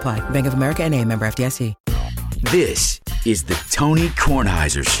rates may apply. Bank of America N.A., member FDIC. This is the Tony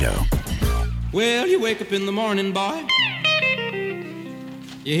Kornheiser Show. Well, you wake up in the morning, boy.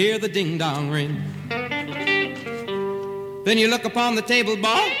 You hear the ding-dong ring. Then you look upon the table,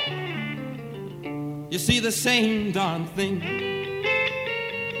 boy. You see the same darn thing.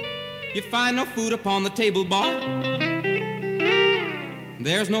 You find no food upon the table, boy.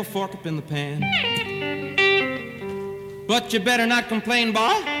 There's no fork up in the pan. But you better not complain,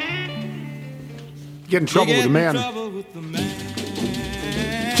 boy. Get in trouble with the man.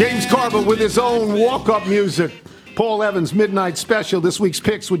 James Carville with his own walk-up music. Paul Evans, Midnight Special. This week's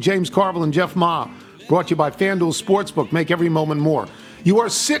picks with James Carville and Jeff Ma. Brought to you by FanDuel Sportsbook. Make every moment more. You are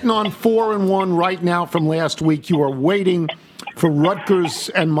sitting on 4-1 right now from last week. You are waiting for Rutgers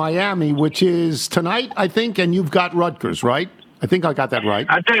and Miami, which is tonight, I think, and you've got Rutgers, right? I think I got that right.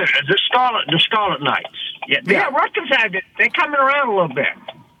 I do. The Scarlet Knights. Yeah, Rutgers have it. They're coming around a little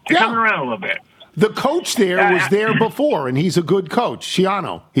bit. The coach there was there before, and he's a good coach.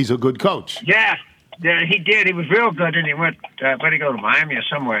 Schiano, he's a good coach. Yeah, Yeah, he did. He was real good, and he went. Where did he go, to Miami or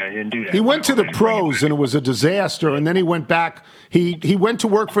somewhere? He didn't do that. He went to the pros, and it was a disaster. And then he went back. He went to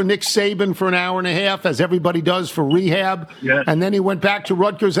work for Nick Saban for an hour and a half, as everybody does for rehab. Yes. And then he went back to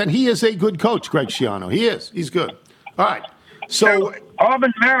Rutgers, and he is a good coach, Greg Schiano. He is. He's good. All right. So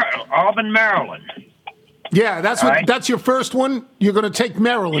Auburn, Maryland. Yeah, that's your first one. You're going to take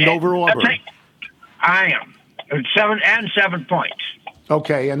Maryland over Auburn. I am 7 points.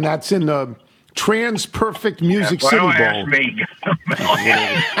 Okay, and that's in the Trans-Perfect Music City Bowl. Ask me.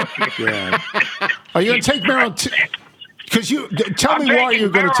 Yeah. Are you going to take Maryland? Because tell me why you're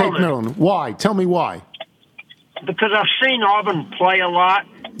going to take Maryland. Why? Tell me why. Because I've seen Auburn play a lot.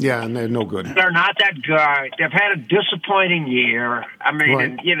 Yeah, and they're no good. They're not that good. They've had a disappointing year. I mean, Right.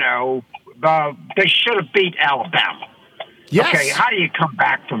 and, you know, they should have beat Alabama. Yes. Okay, how do you come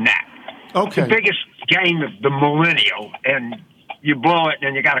back from that? Okay. The biggest game of the millennial, and you blow it, and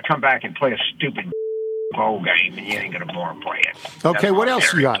then you got to come back and play a stupid bowl game, and you ain't going to want to play it. Okay, what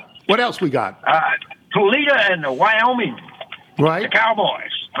else you got? What else we got? Toledo and the Wyoming, right? The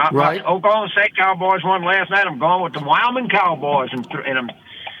Cowboys. Right. Oklahoma State Cowboys won last night. I'm going with the Wyoming Cowboys, and I'm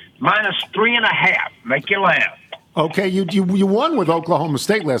 -3.5. Make you laugh. Okay, you won with Oklahoma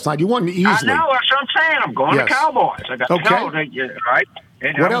State last night. You won easily. I know, that's what I'm saying. I'm going to Cowboys. I got right?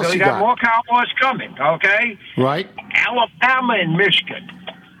 And What else you got? More Cowboys coming, okay? Right. Alabama and Michigan.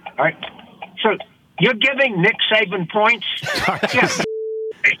 All right. So you're giving Nick Saban points? Yes.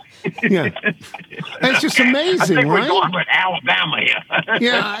 Yeah. It's just amazing, I think right? we're going with Alabama here.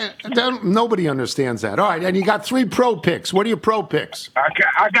 Yeah, nobody understands that. All right, and you got 3 pro picks. What are your pro picks?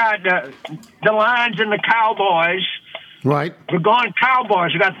 I got the Lions and the Cowboys. Right. We're going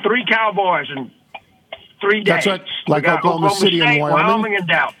Cowboys. We got 3 Cowboys in 3 days. That's right, like We got Oklahoma City and State, Wyoming? and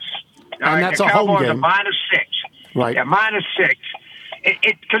Dallas. And that's the a home Cowboys game. Are -6. Right. Yeah, -6.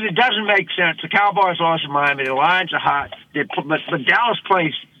 Because it doesn't make sense. The Cowboys lost in Miami. The Lions are hot. But Dallas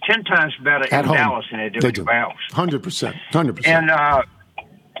plays 10 times better At in home. Dallas than they do anywhere else. 100%. 100%. And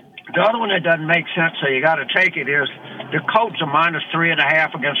the other one that doesn't make sense, so you got to take it, is the Colts are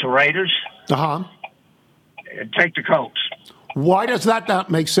 -3.5 against the Raiders. Uh-huh. Take the Colts. Why does that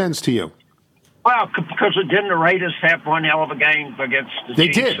not make sense to you? Well, because didn't the Raiders have one hell of a game against the They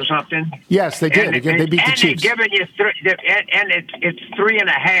Chiefs did. or something? Yes, they did. Again, they beat the Chiefs. And they're giving you it's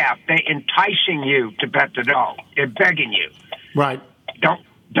 3.5. They're enticing you to bet the dog. They're begging you. Right. Don't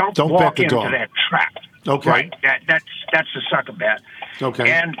bet walk the into dog. that trap. Okay. Right. That's the sucker bet.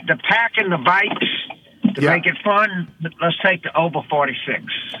 Okay. And the Pack and the Vikes, to make it fun, let's take the over 46.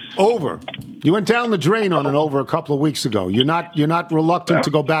 Over. You went down the drain on an over a couple of weeks ago. You're not reluctant to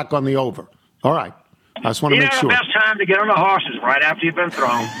go back on the over. All right. I just want to make sure. The best time to get on the horses right after you've been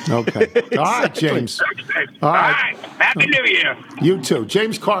thrown. Okay. All right, James. All right. Happy New Year. You too.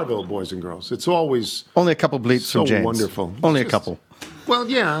 James Carville, boys and girls. It's always only a couple bleeps so from James. Wonderful. Only a couple. Well,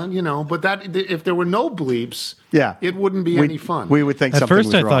 yeah, but that if there were no bleeps, yeah, it wouldn't be any fun. We would think at something first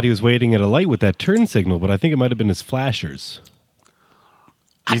was I wrong. thought he was waiting at a light with that turn signal, but I think it might have been his flashers.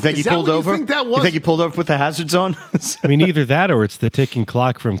 You think he pulled over? You think he pulled over with the hazards on? I mean, either that or it's the ticking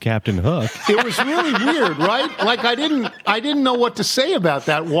clock from Captain Hook. It was really weird, right? Like I didn't know what to say about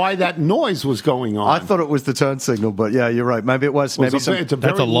that. Why that noise was going on? I thought it was the turn signal, but yeah, you're right. Maybe it was. Maybe That's a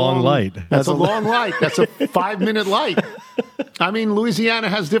very long light. That's a long light. That's a 5-minute light. I mean, Louisiana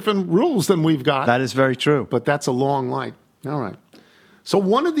has different rules than we've got. That is very true. But that's a long light. All right. So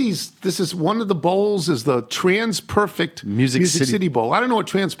one of the bowls is the Trans-Perfect Music City Bowl. I don't know what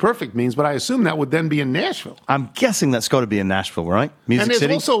Trans-Perfect means, but I assume that would then be in Nashville. I'm guessing that's got to be in Nashville, right? Music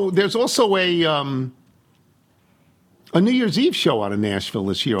City. There's also a New Year's Eve show out of Nashville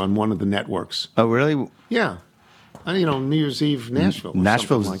this year on one of the networks. Oh, really? Yeah. New Year's Eve Nashville.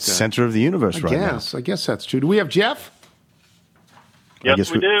 Nashville's like that. Center of the universe right now. I guess that's true. Do we have Jeff?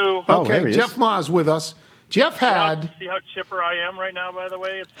 Yes, we do. Okay, Jeff Ma's with us. Jeff had... See how chipper I am right now, by the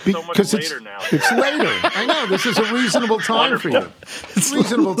way? It's so much later now. It's later. I know. This is a reasonable time for you. It's a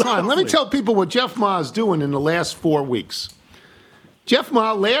reasonable time. Let me tell people what Jeff Ma is doing in the last 4 weeks. Jeff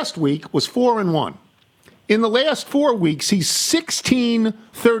Ma last week was 4-1. In the last 4 weeks, he's 16,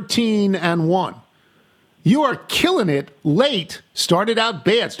 13, and 1. You are killing it late. Started out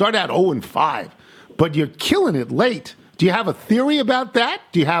bad. Started out 0-5. But you're killing it late. Do you have a theory about that?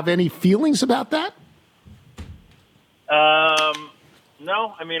 Do you have any feelings about that?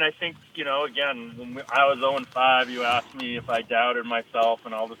 No, I mean, I think, again, when I was 0-5, you asked me if I doubted myself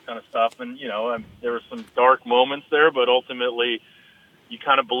and all this kind of stuff. And, there were some dark moments there, but ultimately you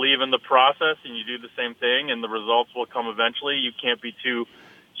kind of believe in the process and you do the same thing and the results will come eventually. You can't be too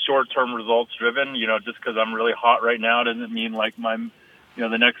short-term results driven. Just because I'm really hot right now doesn't mean like my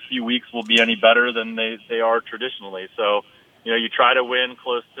the next few weeks will be any better than they are traditionally. So, you try to win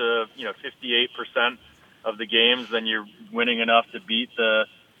close to 58% of the games, then you're winning enough to beat the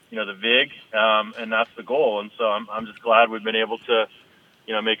VIG, and that's the goal. And so I'm just glad we've been able to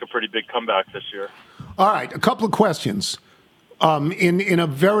make a pretty big comeback this year. All right, a couple of questions. In a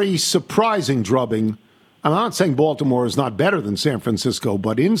very surprising drubbing, I'm not saying Baltimore is not better than San Francisco,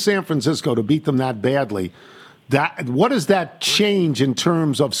 but in San Francisco to beat them that badly, what does that change in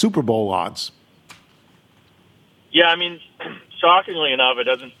terms of Super Bowl odds? Yeah, I mean, shockingly enough, it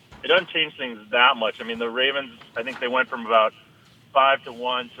doesn't change things that much. I mean, the Ravens, I think they went from about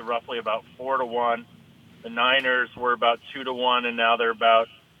 5-1 to roughly about 4-1. The Niners were about 2-1, and now they're about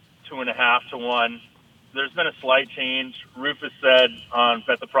 2.5-1. There's been a slight change. Rufus said on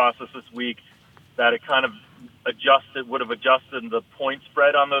Bet the Process this week that it kind of would have adjusted the point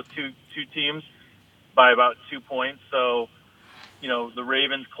spread on those two teams by about 2 points. So, the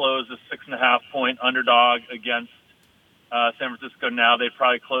Ravens closed a 6.5-point underdog against San Francisco. Now they'd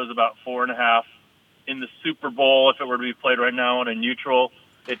probably close about 4.5. In the Super Bowl, if it were to be played right now on a neutral,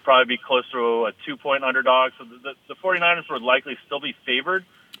 it'd probably be close to a 2-point underdog. So the 49ers would likely still be favored.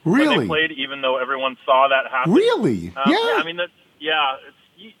 Really? When they played, even though everyone saw that happen. Really? Yeah. I mean,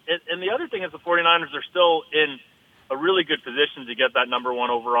 and the other thing is the 49ers are still in a really good position to get that number 1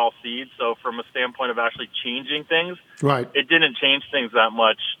 overall seed. So from a standpoint of actually changing things, right, it didn't change things that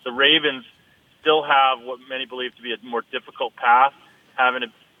much. The Ravens still have what many believe to be a more difficult path.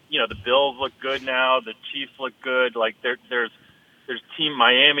 The Bills look good now. The Chiefs look good. Like there's Team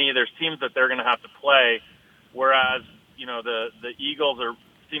Miami. There's teams that they're going to have to play, whereas the Eagles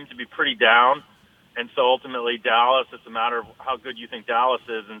seem to be pretty down, and so ultimately Dallas, it's a matter of how good you think Dallas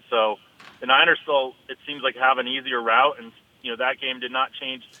is, and so the Niners still, it seems like, have an easier route, and that game did not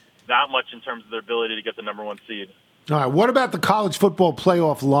change that much in terms of their ability to get the number 1 seed. All right, what about the college football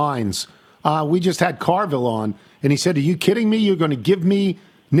playoff lines? We just had Carville on, and he said, "Are you kidding me? You're going to give me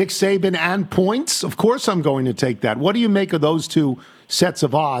Nick Saban and points? Of course I'm going to take that." What do you make of those two sets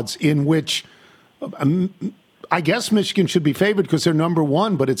of odds in which I guess Michigan should be favored because they're number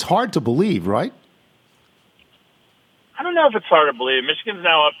 1, but it's hard to believe, right? I don't know if it's hard to believe. Michigan's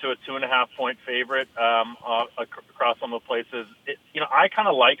now up to a 2.5-point favorite across some of the places. I kind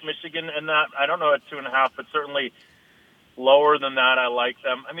of like Michigan in that. I don't know at 2.5, but certainly lower than that. I like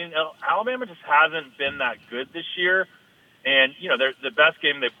them. I mean, Alabama just hasn't been that good this year, and the best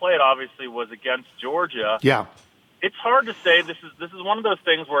game they played obviously was against Georgia. Yeah, it's hard to say. This is one of those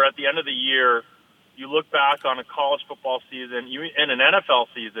things where at the end of the year, you look back on a college football season and an NFL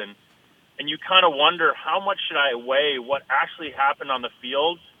season, and you kind of wonder, how much should I weigh what actually happened on the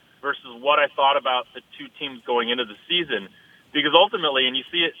field versus what I thought about the two teams going into the season? Because ultimately, and you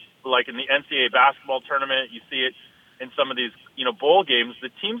see it like in the NCAA basketball tournament, you see it in some of these bowl games, the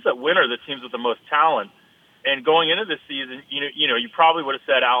teams that win are the teams with the most talent. And going into this season, you probably would have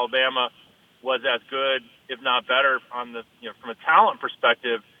said Alabama was as good, if not better, on the from a talent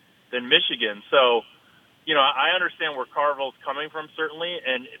perspective than Michigan. So, I understand where Carville's coming from, certainly,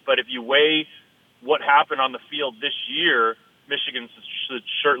 but if you weigh what happened on the field this year, Michigan should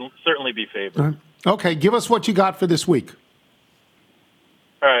certainly be favored. Okay, give us what you got for this week.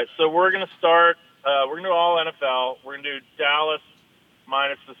 All right, so we're going to start. We're going to do all NFL. We're going to do Dallas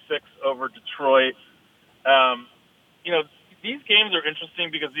minus the 6 over Detroit. These games are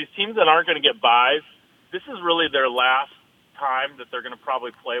interesting because these teams that aren't going to get buys, this is really their last time that they're going to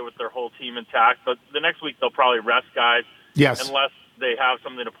probably play with their whole team intact. But the next week they'll probably rest guys, unless they have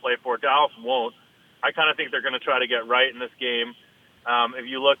something to play for. Dallas won't. I kind of think they're going to try to get right in this game. If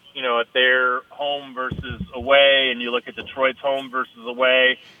you look, at their home versus away, and you look at Detroit's home versus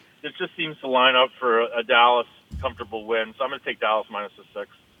away, it just seems to line up for a Dallas comfortable win. So I'm going to take Dallas minus the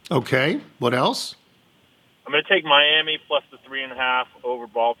 6. Okay. What else? I'm going to take Miami plus the 3.5 over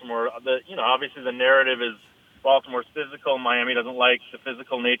Baltimore. Obviously the narrative is Baltimore's physical. Miami doesn't like the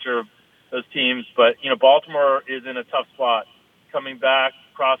physical nature of those teams, but Baltimore is in a tough spot, coming back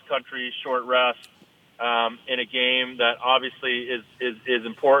cross country, short rest, in a game that obviously is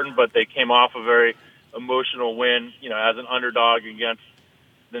important. But they came off a very emotional win, as an underdog against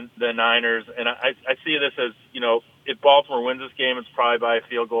the Niners, and I see this as if Baltimore wins this game, it's probably by a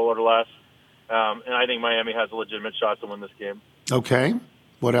field goal or less. And I think Miami has a legitimate shot to win this game. Okay.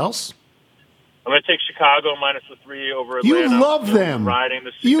 What else? I'm going to take Chicago minus the 3 over Atlanta. You love them. Riding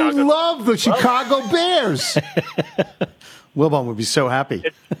the Chicago. You love the Chicago Bears. Wilbon would be so happy.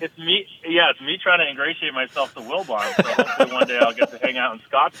 It's me. Yeah, it's me trying to ingratiate myself to Wilbon. So hopefully one day I'll get to hang out in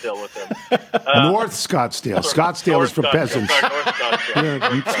Scottsdale with him. North Scottsdale. Scottsdale is for peasants. Sorry, North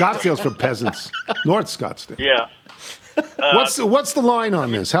Scottsdale. Scottsdale's for peasants. North Scottsdale. Yeah. What's the line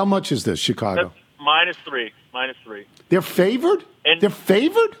on this? How much is this, Chicago? -3. -3. They're favored? They're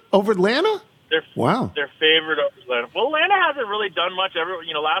favored over Atlanta? Wow. They're favored over Atlanta. Well, Atlanta hasn't really done much.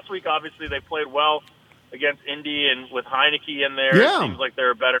 Last week, obviously, they played well against Indy, and with Heineke in there, it seems like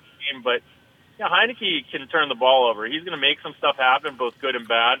they're a better team. But Heineke can turn the ball over. He's going to make some stuff happen, both good and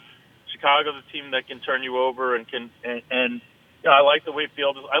bad. Chicago's a team that can turn you over and can and I like the way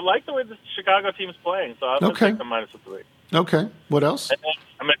Field is. I like the way the Chicago team's playing, so I'm going to take them -3. Okay. What else? And then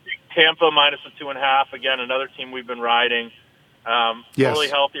I'm going to take Tampa -2.5. Again, another team we've been riding. Totally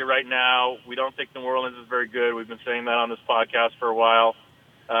healthy right now. We don't think New Orleans is very good. We've been saying that on this podcast for a while.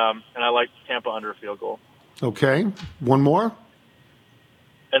 And I like Tampa under a field goal. Okay. One more?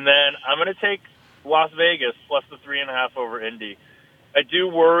 And then I'm going to take Las Vegas plus the 3.5 over Indy. I do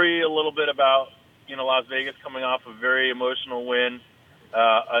worry a little bit about, Las Vegas coming off a very emotional win,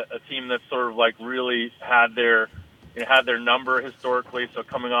 a team that sort of like really had their number historically. So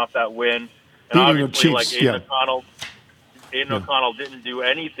coming off that win, and obviously like Aiden O'Connell didn't do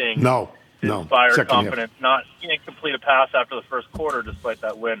anything to inspire confidence. He didn't complete a pass after the first quarter despite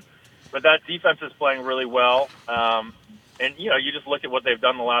that win. But that defense is playing really well. And, you just look at what they've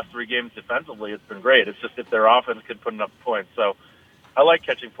done the last 3 games defensively. It's been great. It's just if their offense could put enough points. So I like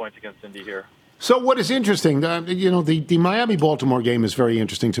catching points against Indy here. So what is interesting, the Miami-Baltimore game is very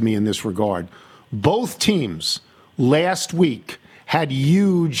interesting to me in this regard. Both teams last week had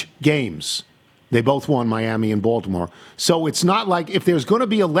huge games. They both won, Miami and Baltimore. So it's not like if there's going to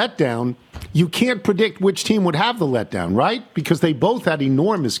be a letdown, you can't predict which team would have the letdown, right? Because they both had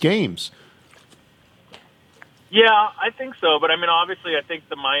enormous games. Yeah, I think so. But, obviously, I think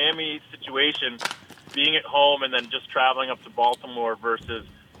the Miami situation, being at home and then just traveling up to Baltimore versus,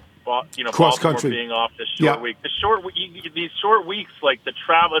 Baltimore being off this short week. These short weeks, like the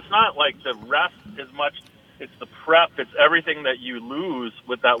travel, it's not like the rest as much. It's the prep. It's everything that you lose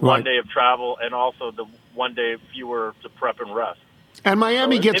with that one day of travel and also the one day fewer to prep and rest. And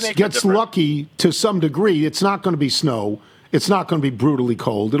Miami gets lucky to some degree. It's not going to be snow. It's not going to be brutally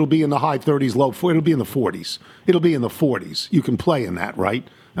cold. It'll be in the high 30s, it'll be in the 40s. It'll be in the 40s. You can play in that, right?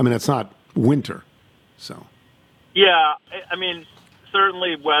 It's not winter. So. Yeah,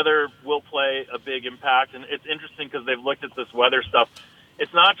 certainly weather will play a big impact. And it's interesting because they've looked at this weather stuff.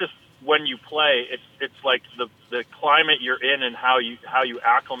 It's not just when you play, it's like the climate you're in and how you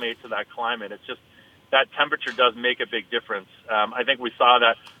acclimate to that climate. It's just that temperature does make a big difference. I think we saw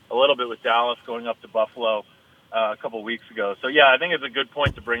that a little bit with Dallas going up to Buffalo a couple of weeks ago. So, I think it's a good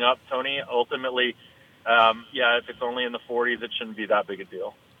point to bring up, Tony. Ultimately, if it's only in the 40s, it shouldn't be that big a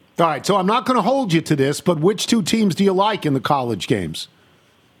deal. All right, so I'm not going to hold you to this, but which 2 teams do you like in the college games?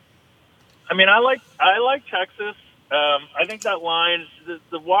 I like Texas. I think that line,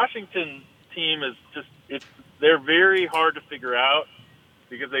 the Washington team is they're very hard to figure out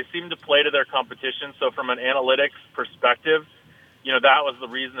because they seem to play to their competition. So from an analytics perspective, that was the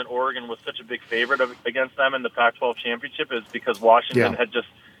reason that Oregon was such a big favorite against them in the Pac-12 championship is because Washington had just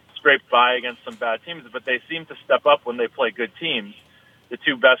scraped by against some bad teams, but they seem to step up when they play good teams. The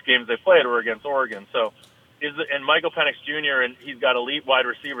 2 best games they played were against Oregon. So, and Michael Penix Jr., and he's got elite wide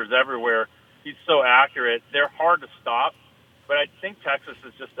receivers everywhere. He's so accurate. They're hard to stop, but I think Texas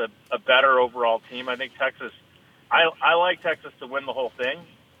is just a better overall team. I think Texas, I like Texas to win the whole thing.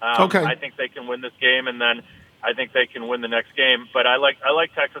 Okay. I think they can win this game, and then I think they can win the next game. But I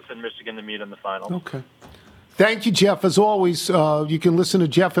like Texas and Michigan to meet in the final. Okay. Thank you, Jeff. As always, you can listen to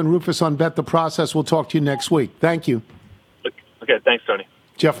Jeff and Rufus on Bet the Process. We'll talk to you next week. Thank you. Okay, thanks, Tony.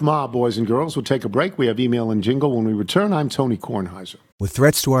 Jeff Ma, boys and girls. We'll take a break. We have email and jingle. When we return, I'm Tony Kornheiser. With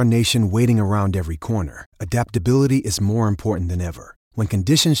threats to our nation waiting around every corner, adaptability is more important than ever. When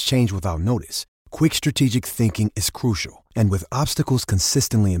conditions change without notice, quick strategic thinking is crucial. And with obstacles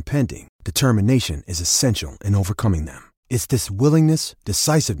consistently impending, determination is essential in overcoming them. It's this willingness,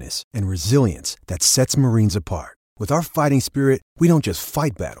 decisiveness, and resilience that sets Marines apart. With our fighting spirit, we don't just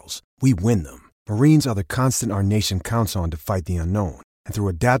fight battles, we win them. Marines are the constant our nation counts on to fight the unknown. And through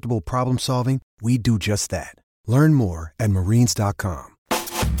adaptable problem solving, we do just that. Learn more at Marines.com.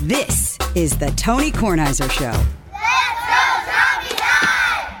 This is the Tony Kornheiser Show. Let's go, Tommy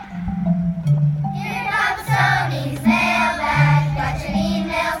Time! Here comes Tony's mailbag. Got your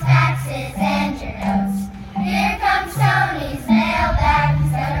emails, faxes, and your notes. Here comes Tony's mailbag.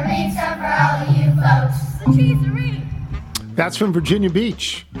 He's gonna read some for all of you folks. The cheese to read. That's from Virginia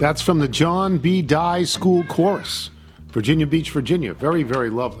Beach. That's from the John B. Dye School Chorus. Virginia Beach, Virginia. Very, very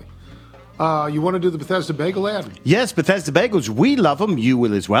lovely. You want to do the Bethesda Bagel ad? Yes, Bethesda Bagels. We love them. You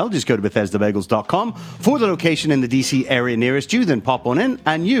will as well. Just go to BethesdaBagels.com for the location in the D.C. area nearest you. Then pop on in,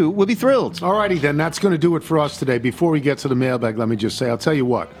 and you will be thrilled. All righty, then. That's going to do it for us today. Before we get to the mailbag, let me just say, I'll tell you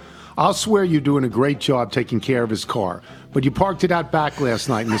what. I'll swear you're doing a great job taking care of his car. But you parked it out back last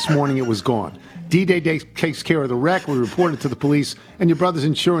night, and this morning it was gone. D-Day takes care of the wreck. We report it to the police, and your brother's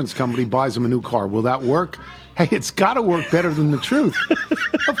insurance company buys him a new car. Will that work? Hey, it's got to work better than the truth.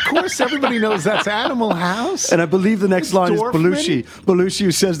 Of course, everybody knows that's Animal House. And I believe the next line Dorfman? is Belushi. Belushi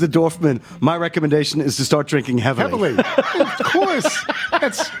who says to Dorfman, my recommendation is to start drinking heavily. Of course.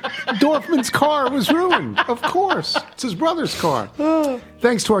 That's Dorfman's car was ruined. Of course. It's his brother's car.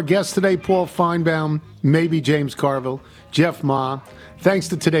 Thanks to our guests today, Paul Feinbaum, maybe James Carville, Jeff Ma. Thanks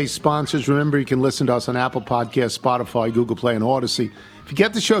to today's sponsors. Remember, you can listen to us on Apple Podcasts, Spotify, Google Play, and Odyssey. If you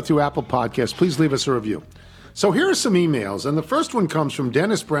get the show through Apple Podcasts, please leave us a review. So here are some emails, and the first one comes from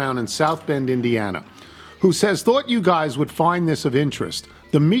Dennis Brown in South Bend, Indiana, who says, thought you guys would find this of interest.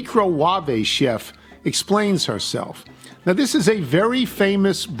 The microwave chef explains herself. Now, this is a very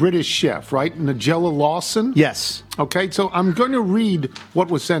famous British chef, right? Nigella Lawson? Yes. Okay, so I'm going to read what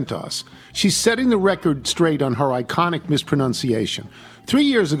was sent to us. She's setting the record straight on her iconic mispronunciation. 3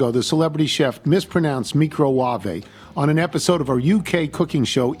 years ago, the celebrity chef mispronounced microwave on an episode of our UK cooking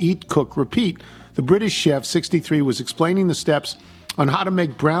show, Eat, Cook, Repeat. The British chef, 63, was explaining the steps on how to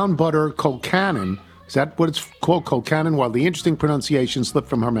make brown butter colcannon. Is that what it's called, colcannon? While the interesting pronunciation slipped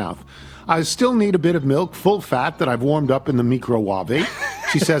from her mouth. I still need a bit of milk, full fat, that I've warmed up in the microwave,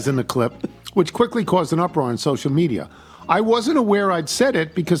 she says in the clip, which quickly caused an uproar on social media. I wasn't aware I'd said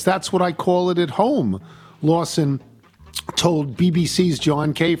it because that's what I call it at home, Lawson told BBC's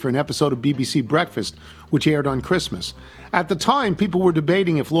John Kay for an episode of BBC Breakfast, which aired on Christmas. At the time, people were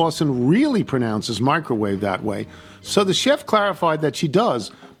debating if Lawson really pronounces microwave that way, so the chef clarified that she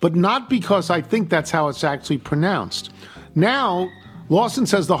does, but not because I think that's how it's actually pronounced. Now, Lawson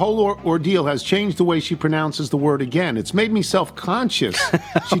says the whole ordeal has changed the way she pronounces the word again. It's made me self-conscious,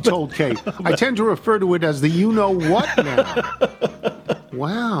 she told Kay. I tend to refer to it as the you-know-what now.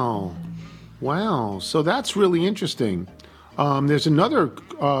 Wow. So that's really interesting. There's another...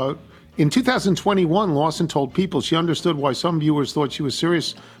 in 2021, Lawson told People she understood why some viewers thought she was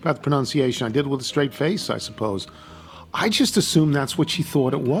serious about the pronunciation. I did it with a straight face, I suppose. I just assumed that's what she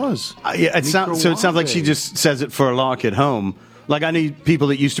thought it was. Yeah, it sounds like she just says it for a lark at home. Like I need people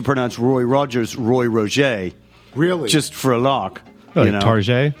that used to pronounce Roy Rogers, Roy Roget. Really? Just for a lark. Oh, like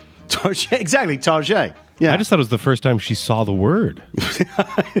Target? Target, exactly, Target. Yeah. I just thought it was the first time she saw the word.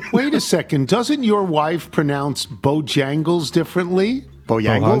 Wait a second. Doesn't your wife pronounce Bojangles differently?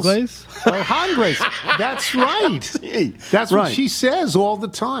 Bojangles? Bojangles. That's right. That's what she says all the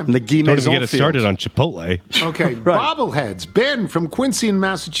time. And the Guy Don't even get it started on Chipotle. Okay, bobbleheads. Ben from Quincy in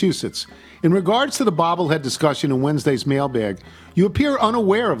Massachusetts. In regards to the bobblehead discussion in Wednesday's mailbag, you appear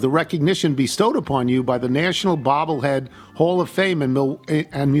unaware of the recognition bestowed upon you by the National Bobblehead Hall of Fame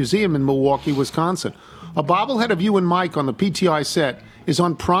and Museum in Milwaukee, Wisconsin. A bobblehead of you and Mike on the PTI set is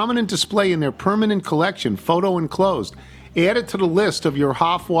on prominent display in their permanent collection, photo enclosed. Added to the list of your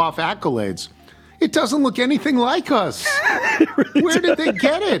Hoff-Waff accolades. It doesn't look anything like us. Where did they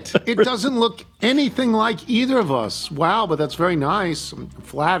get it? It doesn't look anything like either of us. Wow, but that's very nice. I'm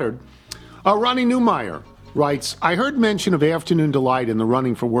flattered. Ronnie Newmeyer writes, I heard mention of Afternoon Delight in the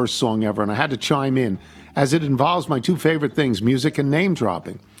running for worst song ever, and I had to chime in, as it involves my two favorite things, music and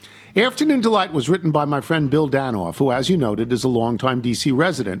name-dropping. Afternoon Delight was written by my friend Bill Danoff, who, as you noted, is a longtime D.C.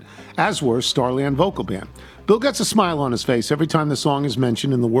 resident, as were Starland Vocal Band. Bill gets a smile on his face every time the song is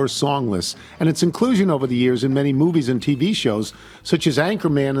mentioned in the worst song list, and its inclusion over the years in many movies and TV shows, such as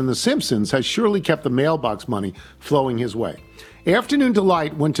Anchorman and The Simpsons, has surely kept the mailbox money flowing his way. Afternoon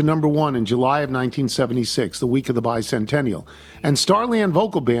Delight went to number 1 in July of 1976, the week of the bicentennial, and Starland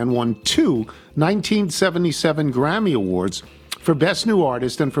Vocal Band won 2 1977 Grammy Awards for Best New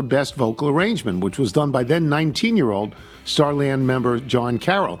Artist and for Best Vocal Arrangement, which was done by then 19-year-old Starland member John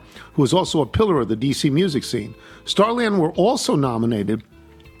Carroll, who was also a pillar of the D.C. music scene. Starland were also nominated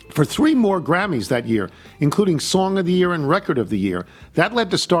for 3 more Grammys that year, including Song of the Year and Record of the Year. That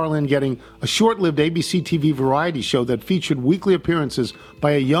led to Starland getting a short-lived ABC TV variety show that featured weekly appearances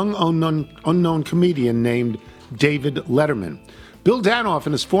by a young unknown comedian named David Letterman. Bill Danoff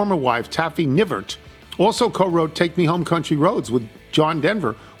and his former wife, Taffy Nivert, also co-wrote Take Me Home Country Roads with John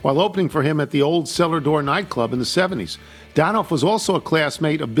Denver while opening for him at the old Cellar Door nightclub in the 70s. Danoff was also a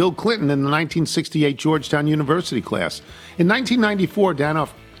classmate of Bill Clinton in the 1968 Georgetown University class. In 1994, Danoff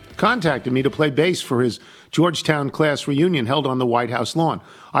contacted me to play bass for his Georgetown class reunion held on the White House lawn.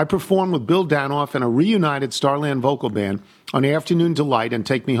 I performed with Bill Danoff and a reunited Starland vocal band on Afternoon Delight and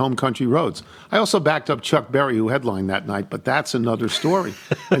Take Me Home Country Roads. I also backed up Chuck Berry, who headlined that night, but that's another story.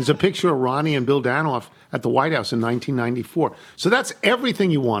 And there's a picture of Ronnie and Bill Danoff at the White House in 1994. So that's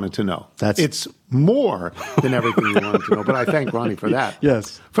everything you wanted to know. It's more than everything you wanted to know, but I thank Ronnie for that.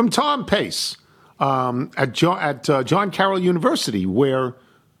 Yes. From Tom Pace at John Carroll University, where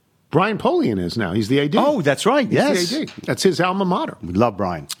Brian Polian is now. He's the AD. Oh, that's right. He's Yes. the AD. That's his alma mater. We love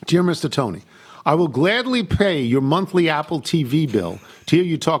Brian. Dear Mr. Tony, I will gladly pay your monthly Apple TV bill to hear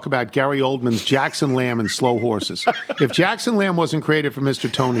you talk about Gary Oldman's Jackson Lamb and Slow Horses. If Jackson Lamb wasn't created for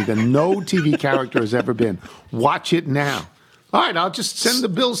Mr. Tony, then no TV character has ever been. Watch it now. All right, I'll just send the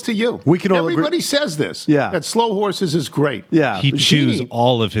bills to you. We can all Everybody agree. says this. Yeah. That Slow Horses is great. Yeah. He chews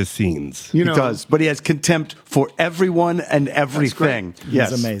all of his scenes. You know, he does, but he has contempt for everyone and everything.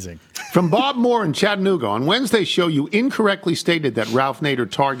 Yes. He's amazing. From Bob Moore in Chattanooga, on Wednesday's show, you incorrectly stated that Ralph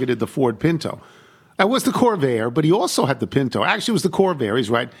Nader targeted the Ford Pinto. That was the Corvair, but he also had the Pinto. Actually, it was the Corvair, he's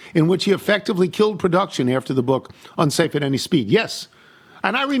right, in which he effectively killed production after the book Unsafe at Any Speed. Yes.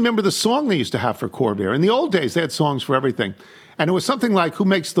 And I remember the song they used to have for Corvair. In the old days, they had songs for everything. And it was something like, who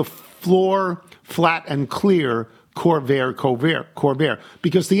makes the floor flat and clear, Corvair,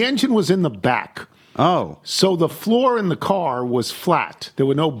 because the engine was in the back. Oh. So the floor in the car was flat. There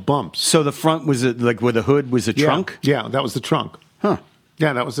were no bumps. So the front was like where the hood was a trunk? Yeah, that was the trunk. Huh.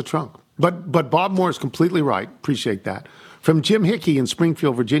 Yeah, that was the trunk. But Bob Moore is completely right. Appreciate that. From Jim Hickey in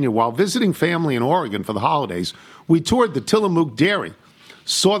Springfield, Virginia, while visiting family in Oregon for the holidays, we toured the Tillamook Dairy,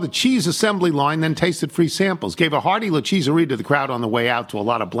 saw the cheese assembly line, then tasted free samples, gave a hearty La Cheeserie to the crowd on the way out to a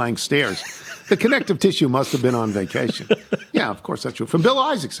lot of blank stares. The connective tissue must have been on vacation. Yeah, of course, that's true. From Bill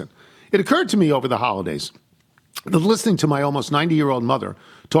Isaacson, it occurred to me over the holidays that listening to my almost 90-year-old mother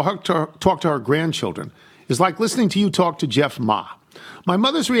talk to her grandchildren is like listening to you talk to Jeff Ma. My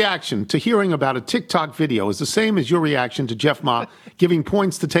mother's reaction to hearing about a TikTok video is the same as your reaction to Jeff Ma giving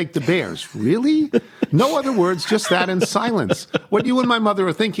points to take the Bears. Really? No other words, just that in silence. What you and my mother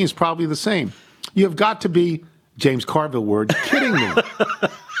are thinking is probably the same. You have got to be, James Carville word, kidding me.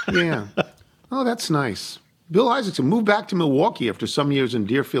 Yeah. Oh, that's nice. Bill Isaacson moved back to Milwaukee after some years in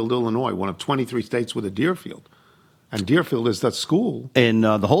Deerfield, Illinois, one of 23 states with a Deerfield. And Deerfield is that school. In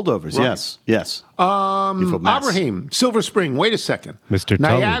the holdovers, Right. yes. Yes. Abraham, Silver Spring, wait a second. Mr.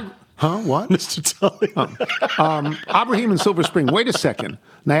 Tully. Huh, what? Mr. Tully. Abraham in Silver Spring, wait a second.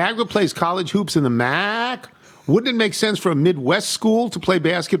 Niagara plays college hoops in the MAC. Wouldn't it make sense for a Midwest school to play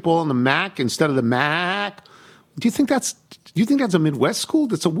basketball in the MAC instead of the MAC? Do you think that's a Midwest school?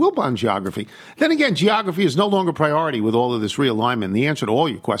 That's a Wilbon geography. Then again, geography is no longer priority with all of this realignment. The answer to all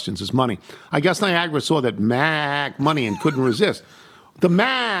your questions is money. I guess Niagara saw that MAC money and couldn't resist. The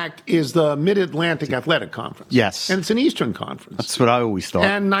MAC is the Mid-Atlantic Athletic Conference. Yes. And it's an Eastern Conference. That's what I always thought.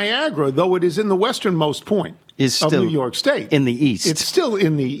 And Niagara, though it is in the westernmost point is of still New York State. in the east. It's still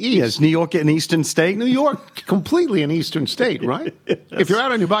in the east. Yes, New York an eastern state? New York, completely an eastern state, right? Yes. If you're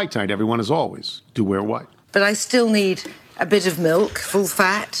out on your bike tonight, everyone, as always, do wear white. But I still need a bit of milk, full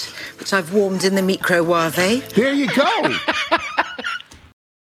fat, which I've warmed in the microwave. There you go.